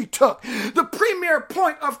path he took. The premier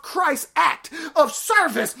point of Christ's act of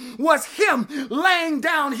service was him laying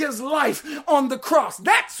down his life on the cross.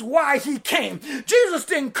 That's why he came. Jesus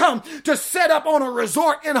didn't come to set up on a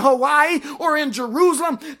resort in Hawaii or in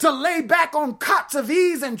Jerusalem to lay back on cots of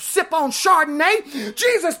ease and sip on Chardonnay.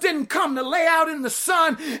 Jesus didn't come to lay out in the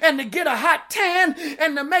sun and to get a hot tan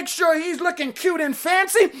and to make sure he's looking cute and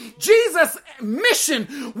fancy. Jesus'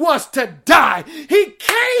 mission was to die. He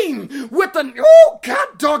came with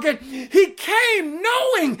he came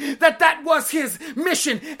knowing that was his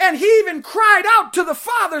mission. And he even cried out to the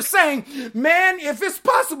Father saying, man, if it's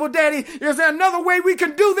possible, Daddy, is there another way we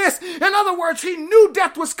can do this? In other words, he knew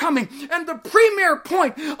death was coming. And the premier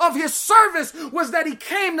point of his service was that he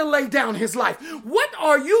came to lay down his life. What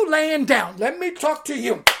are you laying down? Let me talk to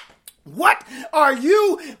you. What are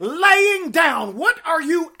you laying down? What are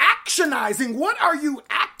you actionizing? What are you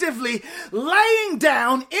acting actively laying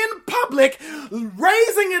down in public,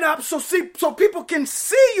 raising it up so people can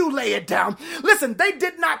see you lay it down. Listen, they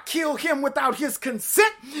did not kill him without his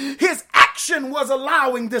consent. His action was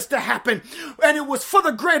allowing this to happen, and it was for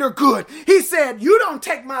the greater good. He said, you don't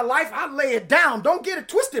take my life, I lay it down. Don't get it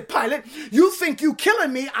twisted, Pilate. You think you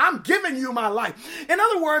killing me, I'm giving you my life. In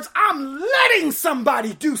other words, I'm letting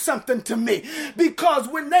somebody do something to me, because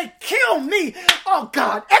when they kill me, oh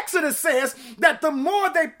God, Exodus says that the more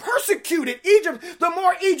they persecuted Egypt, the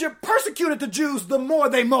more Egypt persecuted the Jews, the more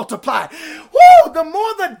they multiplied. Woo! The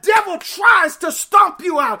more the devil tries to stomp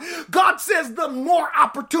you out, God says the more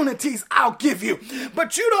opportunities I'll give you.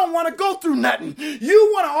 But you don't want to go through nothing.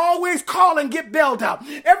 You want to always call and get bailed out.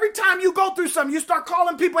 Every time you go through something, you start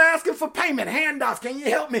calling people asking for payment, handouts. Can you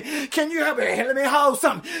help me? Can you help me? Hey, let me hold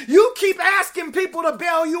something. You keep asking people to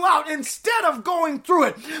bail you out instead of going through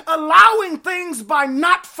it. Allowing things by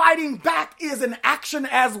not fighting back is an action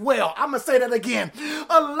as well. I'm going to say that again.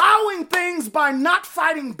 Allowing things by not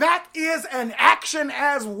fighting back is an action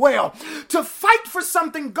as well. To fight for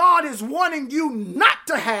something God is wanting you not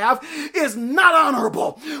to have is not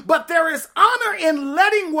honorable. But there is honor in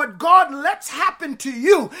letting what God lets happen to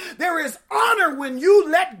you. There is honor when you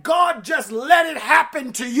let God just let it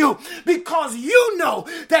happen to you, because you know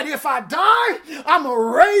that if I die, I'm going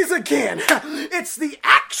to raise again. It's the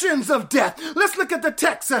actions of death. Let's look at the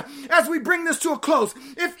text as we bring this to a close.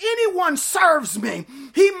 If anyone serves me,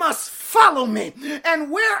 he must follow me.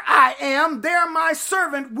 And where I am, there my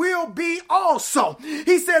servant will be also.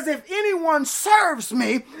 He says, if anyone serves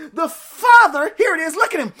me, the Father, here it is,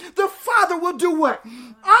 look at him. The Father will do what?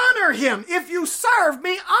 Honor him. If you serve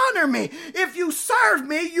me, honor me. If you serve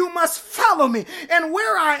me, you must follow me. And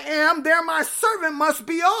where I am, there my servant must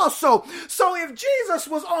be also. So if Jesus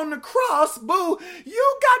was on the cross, boo,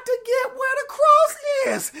 you got to get where the cross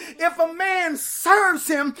is. If a man serves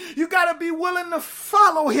him, you got to be willing to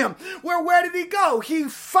follow him. Where did he go? He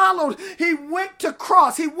followed. He went to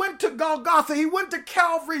cross. He went to Golgotha. He went to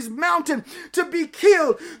Calvary's mountain to be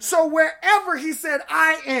killed. So wherever he said,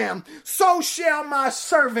 I am, so shall my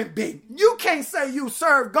servant be. You can't say you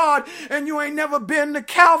serve God and you ain't never been to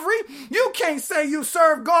Calvary. You can't say you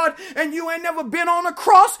serve God and you ain't never been on a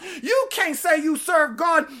cross. You can't say you serve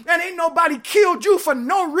God and ain't nobody killed you for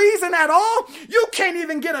no reason at all. You can't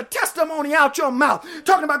even get a testimony out your mouth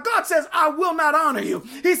talking about God says, I will not honor you.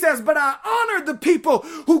 He says, but I honor the people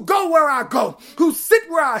who go where I go, who sit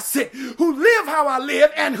where I sit, who live how I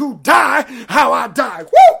live, and who die how I die.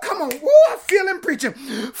 Woo, come on. Woo, I feel him preaching.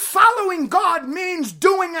 Following God means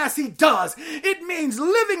doing as he does. It means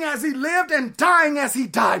living as he lived and dying as he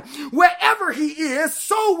died. Wherever he is,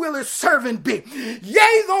 so will his servant be.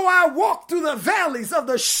 Yea, though I walk through the valleys of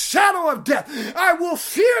the shadow of death, I will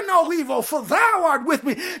fear no evil, for thou art with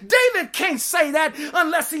me. David can't say that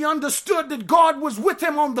unless he understood that God was with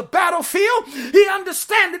him on the battlefield. He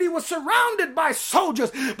understood that he was surrounded by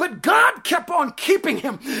soldiers, but God kept on keeping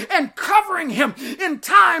him and covering him in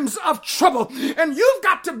times of trouble. And you've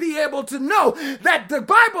got to be able to know that the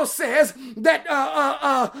Bible says that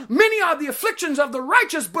many are the afflictions of the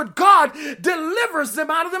righteous, but God delivers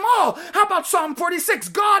them out of them all. How about Psalm 46?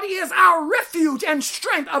 God is our refuge and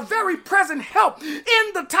strength, a very present help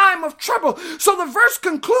in the time of trouble. So the verse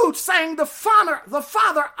concludes saying the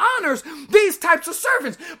Father honors these types of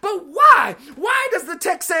servants. But why? Why does the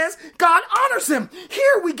text says God honors him?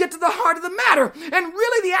 Here we get to the heart of the matter. And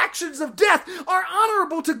really the actions of death are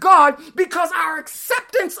honorable to God because our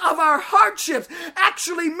acceptance of our hardships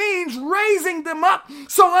actually means raising them up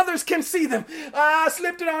so others can see them. I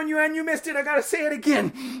slipped it on you and you missed it. I got to say it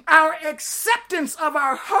again. Our acceptance of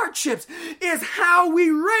our hardships is how we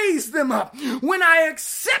raise them up. When I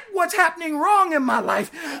accept what's happening wrong in my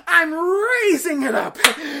life, I'm raising it up.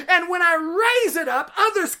 And when I raise it up,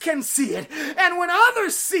 others can see it. And when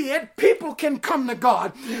others see it, people can come to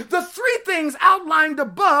God. The three things outlined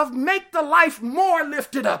above make the life more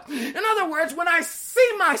lifted up. In other words, when I see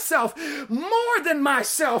myself more than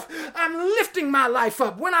myself, I'm lifting my life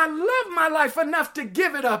up. When I love my life enough to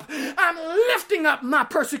give it up, I'm lifting up my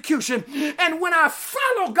persecution. And when I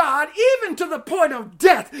follow God, even to the point of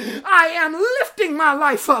death, I am lifting my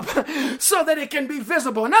life up so that it can be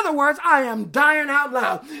visible. In other words, I am dying out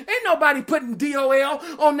loud. Ain't nobody putting DOL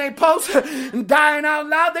on their post, dying out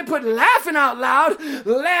loud. They put laughing out loud,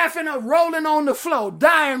 laughing or rolling on the floor,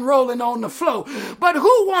 dying rolling on the floor. But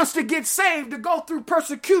who wants to get saved to go through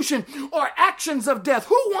persecution or actions of death?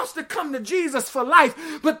 Who wants to come to Jesus for life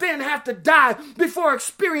but then have to die before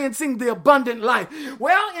experiencing the abundant life?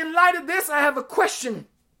 Well, in light of this, I have a question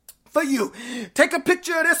for you. Take a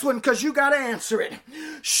picture of this one because you got to answer it.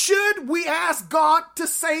 Should we ask God to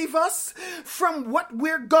save us from what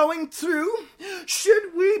we're going through?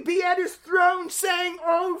 Should we be at his throne saying,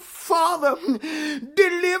 oh, Father,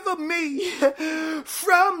 deliver me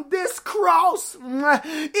from this cross?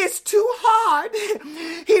 It's too hard.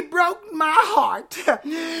 He broke my heart.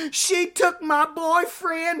 She took my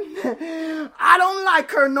boyfriend. I don't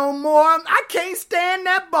like her no more. I can't stand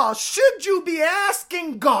that boss. Should you be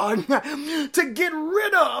asking God to get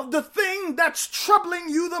rid of the thing that's troubling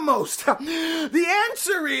you the most? The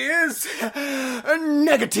answer is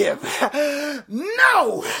negative.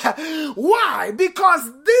 No. Why?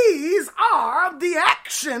 Because these are the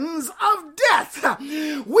actions of death.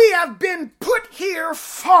 We have been put here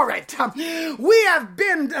for it. We have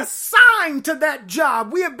been assigned to that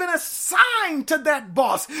job. We have been assigned to that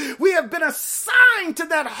boss. We have been assigned to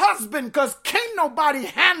that husband because can't nobody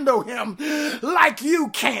handle him like you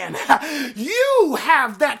can. You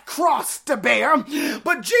have that cross to bear.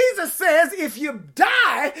 But Jesus says, if you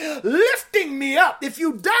die lifting me up, if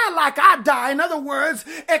you die like I die, in other words,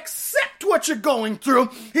 accept what you're going through,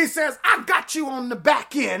 he says, I got you on the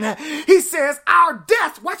back end. He says, our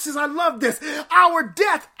death, watch this, I love this, our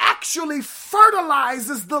death actually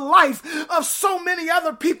fertilizes the life of so many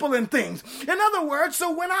other people and things. In other words,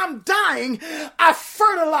 so when I'm dying, I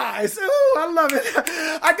fertilize. Ooh, I love it.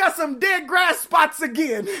 I got some dead grass spots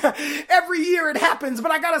again. Every year it happens,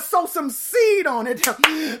 but I got to sow some seed on it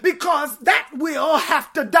because that will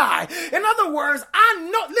have to die. In other words, I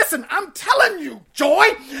know, listen, I'm telling you, Joy,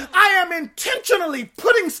 I am intentionally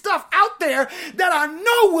putting stuff out there that I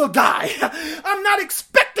know will die. I'm not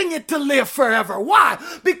expecting it to live forever. Why?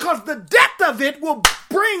 Because the death of it will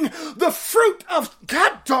bring the fruit of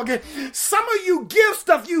God dog it. Some of you give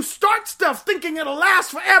stuff, you start stuff thinking it'll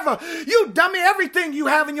last forever. You dummy, everything you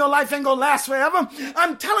have in your life ain't gonna last forever.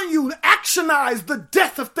 I'm telling you, actionize the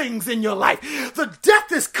death of things in your life. The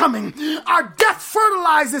death is coming. Our death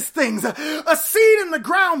fertilizes things. A seed in the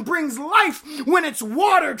ground brings life when it's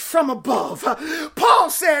watered from above. Paul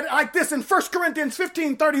said like this in 1 Corinthians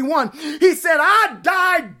 15:31. He said, I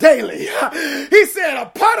die daily. He said, a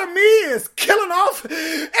part of me is killing off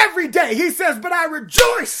every day. He says, but I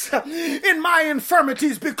rejoice in my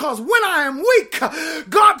infirmities because when I am weak,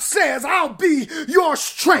 God says I'll be your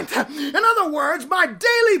strength. In other words, my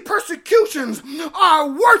daily persecutions are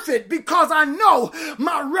worth it because I know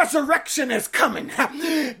my resurrection is coming.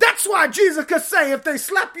 That's why Jesus could say, if they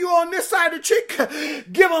slap you on this side of the cheek,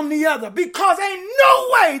 give them the other, because ain't no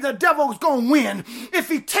way the devil's gonna win if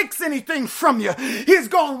he takes anything from you. He's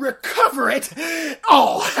gonna recover it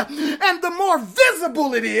all. And the more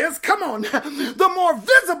visible it is, come on, the more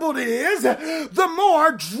visible it is, the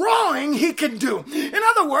more drawing he can do. In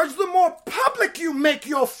other words, the more public you make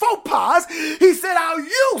your faux pas, he said, I'll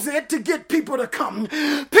use it to get people to come.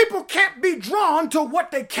 People can't be drawn to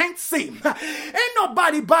what they can't see. Ain't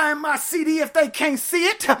nobody buying my CD if they can't see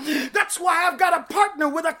it. That's why I've got to partner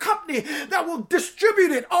with a company that will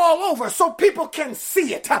distribute it all over so people can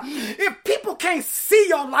see it. If people can't see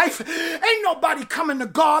your life, ain't nobody coming to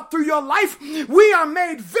God through your life. We are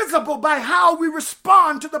made visible by how we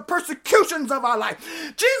respond to the persecutions of our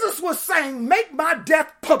life. Jesus was saying, make my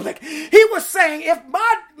death public. He was saying, if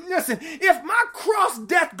my cross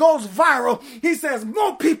death goes viral, he says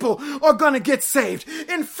more people are going to get saved.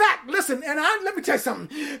 In fact, listen, and let me tell you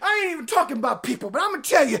something. I ain't even talking about people, but I'm going to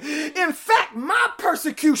tell you, in fact, my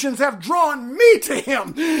persecutions have drawn me to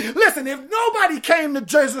him. Listen, if nobody came to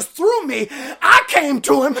Jesus through me, I came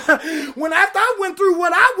to him. When after I went through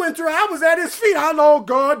what I went through, I was at his feet. I know,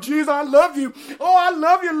 God, Jesus, I love you. Oh, I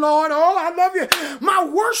love you, Lord. Oh, I love you. My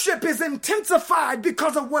worship is intensified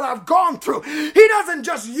because of what I've gone through. He doesn't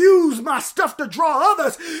just use my stuff to draw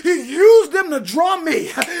others. He used them to draw me.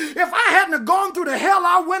 If I hadn't gone through the hell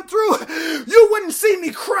I went through, you wouldn't see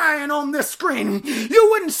me crying on this screen. You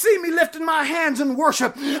wouldn't see me lifting my hands in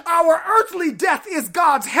worship. Our earthly death is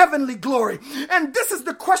God's heavenly glory. And this is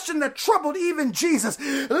the question that troubled even Jesus.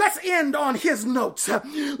 Let's end on his notes.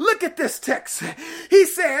 Look at this text. He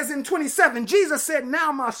says in 27, Jesus said,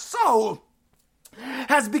 now my soul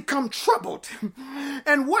has become troubled.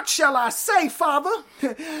 And what shall I say, Father?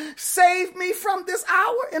 Save me from this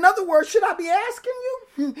hour? In other words, should I be asking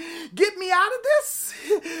you? Get me out of this?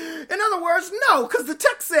 In other words, no, because the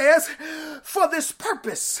text says, for this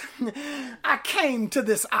purpose, I came to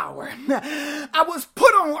this hour. I was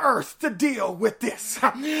put on earth to deal with this.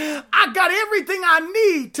 I got everything I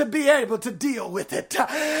need to be able to deal with it.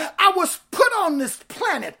 I was put on this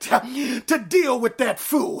planet to deal with that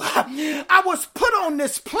fool. I was put on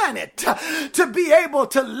this planet to be able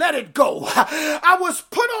to let it go. I was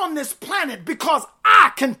put on this planet because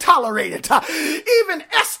I can tolerate it. Even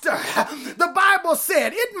Esther, the Bible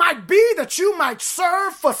said, it might be that you might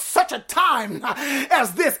serve for such a time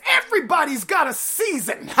as this. Everybody's got a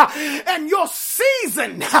season, and your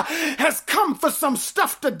season has come for some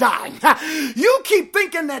stuff to die. You keep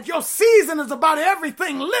thinking that your season is about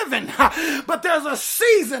everything living, but there's a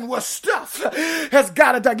season where stuff has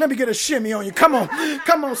got to die. Let me get a shimmy on you. Come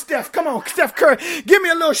on, Steph. Come on, Steph Curry. Give me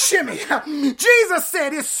a little shimmy. Jesus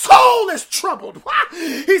said his soul is troubled.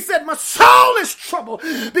 He said, my soul is troubled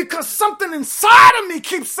because something inside of me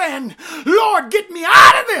keeps saying, Lord, get me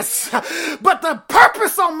out of this. But the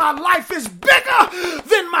purpose on my life is bigger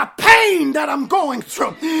than my pain that I'm going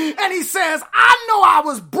through. And he says, I know I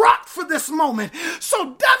was brought for this moment. So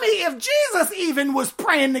dummy, if Jesus even was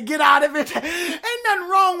praying to get out of it, ain't nothing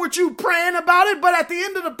wrong with you praying about it. But at the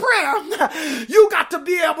end of the prayer, you got to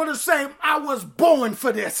be able to say, I was born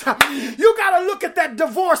for this. You got to look at that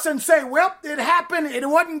divorce and say, well, it happened. It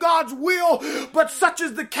wasn't God's will, but such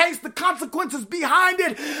is the case. The consequences behind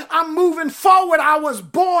it. I'm moving forward. I was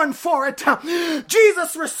born for it.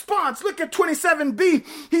 Jesus' response, look at 27b.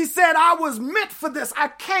 He said, I was meant for this. I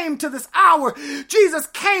came to this hour. Jesus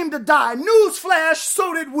came to die. Newsflash,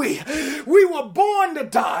 so did we. We were born to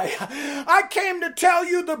die. I came to tell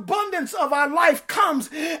you the abundance of our life comes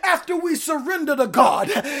after we surrender to God.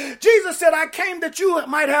 Jesus said, I came that you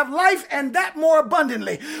might have life and that more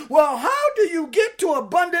abundantly. Well, how do you get to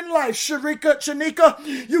abundant life,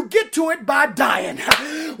 Shanika? You get to it by dying.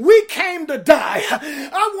 We came to die.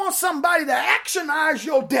 I want somebody to actionize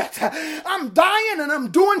your death. I'm dying and I'm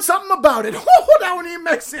doing something about it. That don't even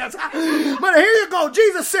make sense. But here you go.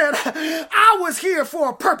 Jesus said, I was here for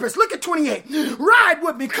a purpose. Look at 28. Ride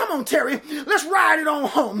with me. Come on, Terry. Let's ride it on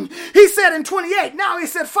home. He said in 28, now he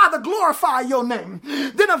said, Father, glorify your name.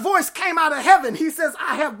 Then a voice came out of heaven. He says,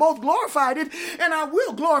 I have both glorified it and I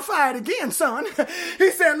will glorify it again, son.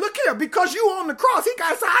 He said, look here, because you on the cross. He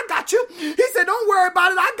said, I got you. He said, don't worry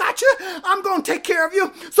about it. I got you. I'm going to take care of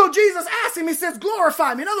you. So Jesus asked him, he says,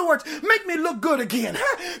 glorify me. In other words, make me look good again.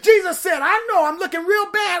 Jesus said, I know I'm looking real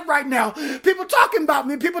bad right now. People talking about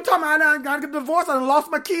me. People talking about I got to get divorced. I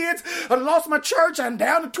lost my kids. I lost my church. I'm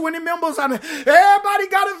down to 20 members. Everybody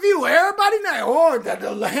got a view. Everybody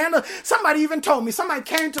now. Somebody even told me. Somebody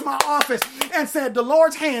came to my office and said, the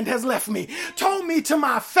Lord's hand has left me. Told me to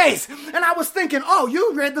my face. And I was thinking, oh,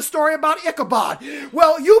 you read the story about Ichabod.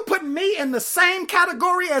 Well, you put me in the same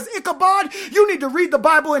category as Ichabod. You need to read the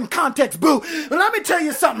Bible in context, boo. But let me tell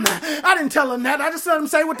you something. I didn't tell them that. I just let them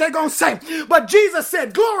say what they're going to say. But Jesus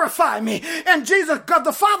said, glorify me. And Jesus, God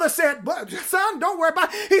the Father said, son, don't worry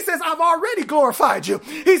about it. He says, I've already glorified you.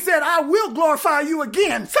 He said, I will glorify you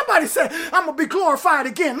again. Somebody said, I'm going to be glorified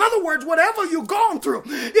again. In other words, whatever you've gone through,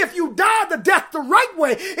 if you die the death the right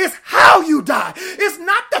way, it's how you die. It's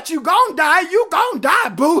not that you gonna die. You gonna die,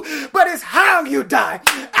 boo. But it's how you die.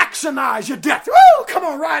 Actionize your death. Woo! Come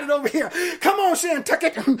on, ride it over here. Come on,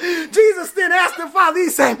 Shantucket. Jesus then asked the Father, he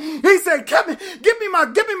said, give me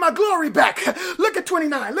my glory back. Look at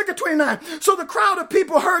 29. Look at 29. So the crowd of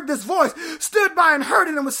people heard this voice, stood by and heard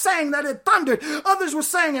it, and was saying that it thundered. Others were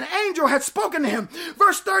saying an angel had spoken to him.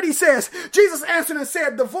 Verse 30 says, Jesus answered and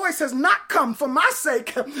said, the voice has not come for my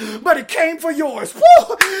sake, but it came for yours.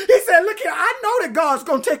 Woo! He said, look here, I know that God's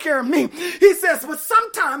going to take care of me. He says, but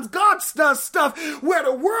sometimes God does stuff where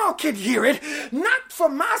the world can hear it, not for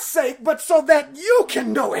my sake, but so that you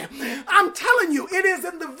can know it. I'm telling you, it is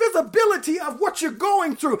in the visibility of what you're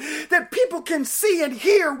going through that people can see and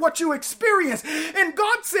hear what you experience. And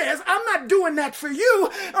God says, I'm not doing that for you.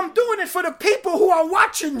 I'm doing it for the people who are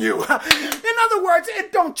watching you. In other words,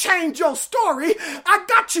 it don't change your story. I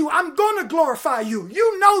got you. I'm going to glorify you.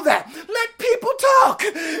 You know that. Let people talk.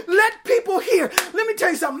 Let people hear. Let me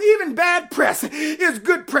tell you something. Even bad press is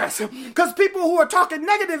good press, because people who are talking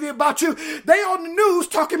negatively about you, they on the news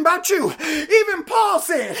talking about you. Even Paul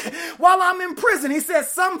said, while I'm in prison, he said,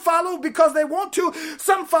 some follow because they want to,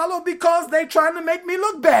 some follow because they trying to make me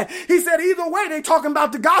look bad. He said, either way, they talking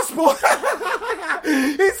about the gospel.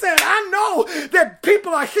 He said, I know that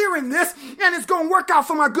people are hearing this and it's going to work out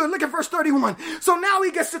for my good. Look at verse 31. So now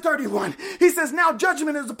he gets to 31. He says, now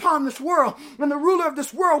judgment is upon this world, and the ruler of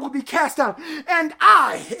this world will be cast out. And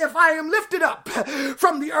I, if I am lifted up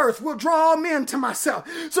from the earth, will draw all men to myself.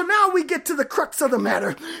 So now we get to the crux of the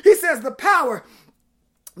matter. He says the power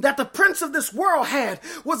that the prince of this world had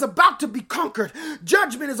was about to be conquered.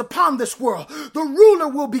 Judgment is upon this world. The ruler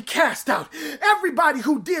will be cast out. Everybody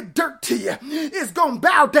who did dirt to you is going to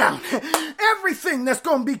bow down. Everything that's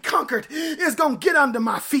going to be conquered is going to get under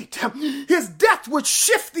my feet. His death would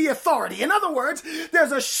shift the authority. In other words,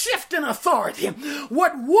 there's a shift in authority.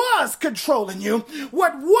 What was controlling you,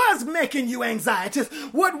 what was making you anxious,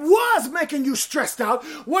 what was making you stressed out,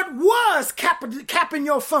 what was capping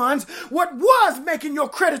your funds, what was making your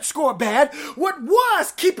credit score bad, what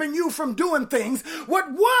was keeping you from doing things,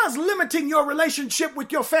 what was limiting your relationship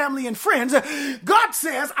with your family and friends, God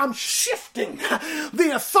says, I'm shifting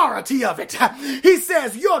the authority of it. He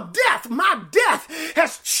says, your death, my death,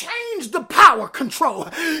 has changed the power control.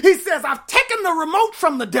 He says, I've taken the remote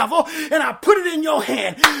from the devil and I put it in your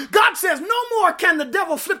hand. God says, no more can the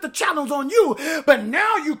devil flip the channels on you, but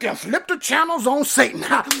now you can flip the channels on Satan.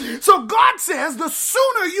 So God says, the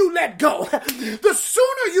sooner you let go, the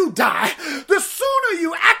sooner you die, the sooner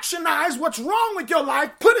you actionize what's wrong with your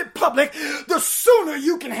life, put it public, the sooner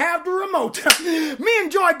you can have the remote. Me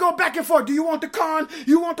and Joy go back and forth. Do you want the con?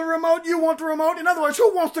 You want the remote? You want the remote? In other words,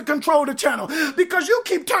 who wants to control the channel? Because you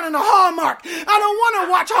keep turning to Hallmark. I don't want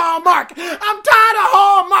to watch Hallmark. I'm tired of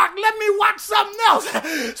Hallmark. Let me watch something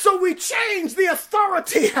else. So we change the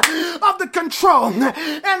authority of the control.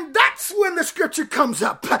 And that's when the scripture comes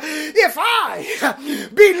up. If I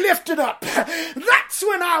be lifted up, that's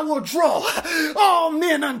when I will draw all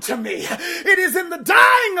men unto me. It is in the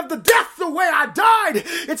dying of the death the way I died.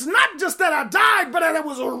 It's not just that I died, but that I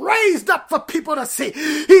was raised up for people to see.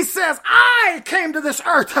 He says, I came to this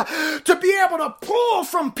earth to be able to pull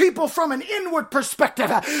from people from an inward perspective.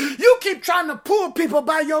 You keep trying to pull people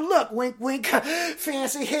by your look. Wink, wink.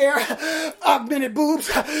 Fancy hair, augmented boobs.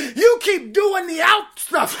 You keep doing the out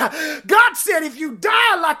stuff. God said, if you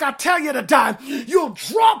die like I tell you to die, you'll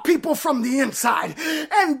draw people from the inside.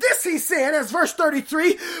 And this, he said, as verse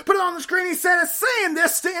 33, put it on the screen, he said, is saying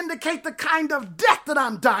this to indicate the kind of death that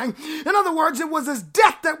I'm dying. In other words, it was his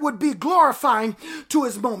death that would be glorifying to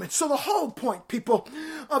his moment. So the whole point, people,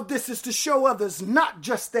 of this is to show others not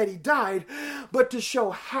just that he died, but to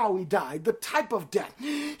show how he died, the type of death.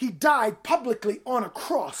 He died publicly on a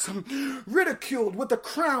cross, ridiculed with a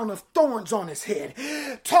crown of thorns on his head,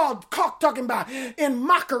 talking about, in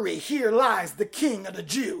mockery, here lies the King of the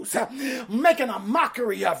Jews, making a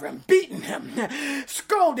mockery of him, beating him,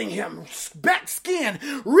 scolding him, back skin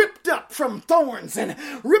ripped up from thorns and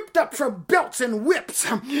ripped up from belts and whips.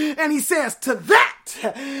 And he says, to that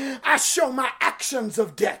I show my actions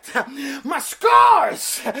of death. My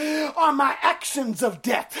scars are my actions of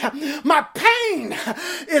death. My pain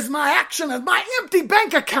is my action of my empty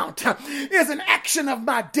bank account is an action of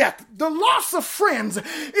my death. The loss of friends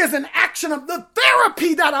is an action of the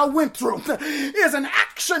therapy that I went through is an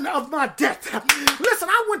action of my death. Listen,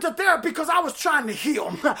 I went to therapy because I was trying to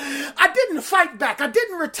heal. I didn't fight back. I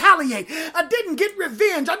didn't retaliate. I didn't get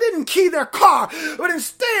revenge. I didn't key their car. But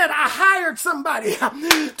instead, I hired somebody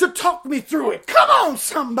to talk me through it. Come on,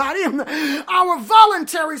 somebody. Our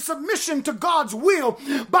voluntary submission to God's will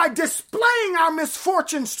by displaying our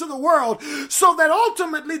misfortunes to the world so that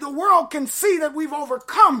ultimately the world can see that we've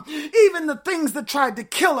overcome even the things that tried to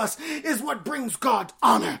kill us is what brings God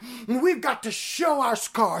honor. And we've got to show our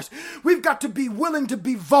scars. We've got to be willing to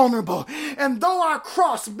be vulnerable. And though our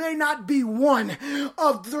cross may not be one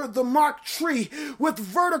of the marked tree with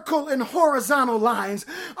vertical and horizontal lines,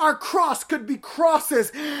 our cross could be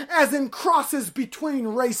crosses, as in crosses between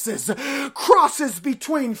races, crosses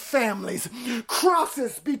between families,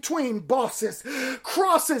 crosses between bosses,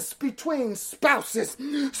 crosses between spouses,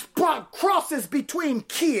 crosses between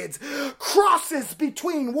kids, crosses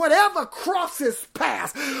between whatever crosses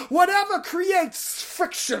pass, whatever creates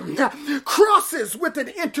friction, crosses with an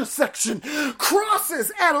intersection,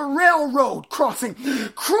 crosses at a railroad crossing,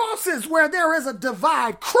 crosses where there is a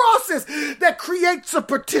divide, crosses that creates a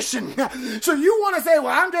partition. So you want to say, well,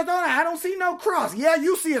 I don't see no cross. Yeah,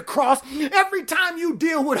 you see a cross. Every time you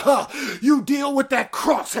deal with her, you deal with that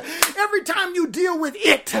cross. Every time you deal with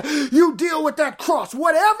it, you deal with that cross.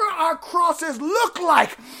 Whatever our crosses look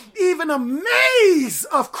like, even a maze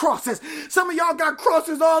of crosses. Some of y'all got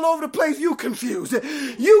crosses all over the place. You confused.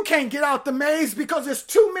 You can't get out the maze because there's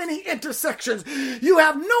too many intersections. You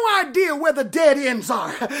have no idea where the dead ends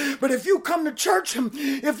are. But if you come to church,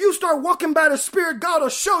 if you start walking by the Spirit, God will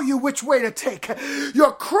show you which way to take.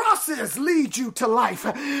 Your crosses lead you to life.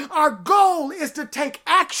 Our goal is to take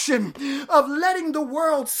action of letting the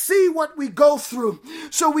world see what we go through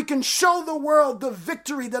so we can show the world the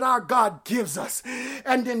victory that our God gives us.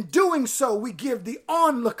 And in doing so, we give the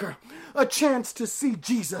onlooker a chance to see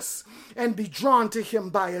Jesus and be drawn to him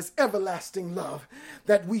by his everlasting love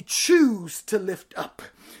that we choose to lift up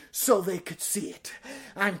so they could see it.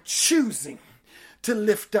 I'm choosing to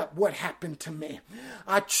lift up what happened to me.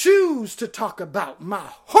 I choose to talk about my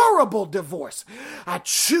horrible divorce. I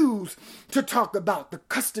choose to talk about the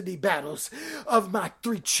custody battles of my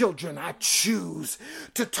 3 children. I choose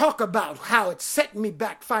to talk about how it set me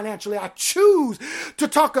back financially. I choose to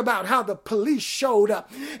talk about how the police showed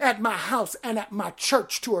up at my house and at my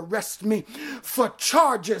church to arrest me for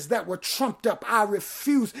charges that were trumped up. I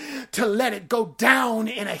refuse to let it go down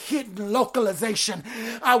in a hidden localization.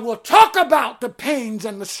 I will talk about the pains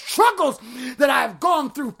and the struggles that I've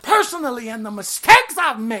gone through personally and the mistakes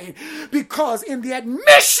I've made, because in the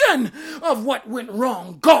admission of what went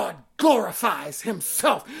wrong, God glorifies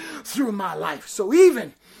himself through my life. So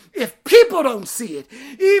even if people don't see it,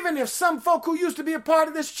 even if some folk who used to be a part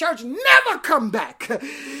of this church never come back,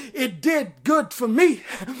 it did good for me.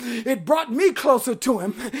 It brought me closer to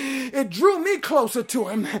him. It drew me closer to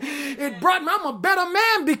him. It brought me, I'm a better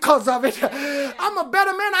man because of it. I'm a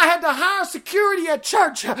better man. I had to hire security at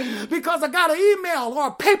church because I got an email or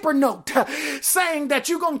a paper note saying that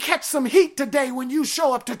you're going to catch some heat today when you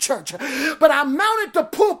show up to church. But I mounted the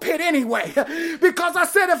pulpit anyway because I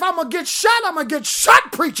said, if I'm going to get shot, I'm going to get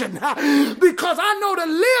shot preaching. Because I know to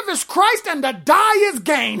live is Christ and to die is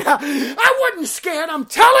gain. I wasn't scared. I'm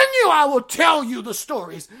telling you, I will tell you the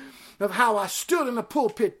stories of how I stood in the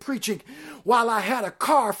pulpit preaching while I had a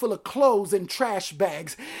car full of clothes and trash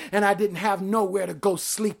bags, and I didn't have nowhere to go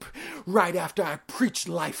sleep right after I preached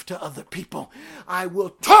life to other people. I will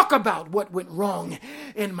talk about what went wrong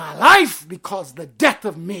in my life, because the death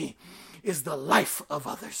of me is the life of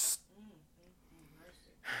others.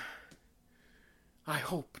 I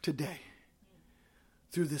hope today,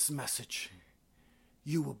 through this message,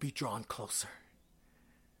 you will be drawn closer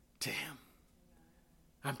to him.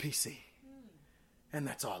 I'm PC, and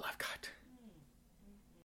that's all I've got.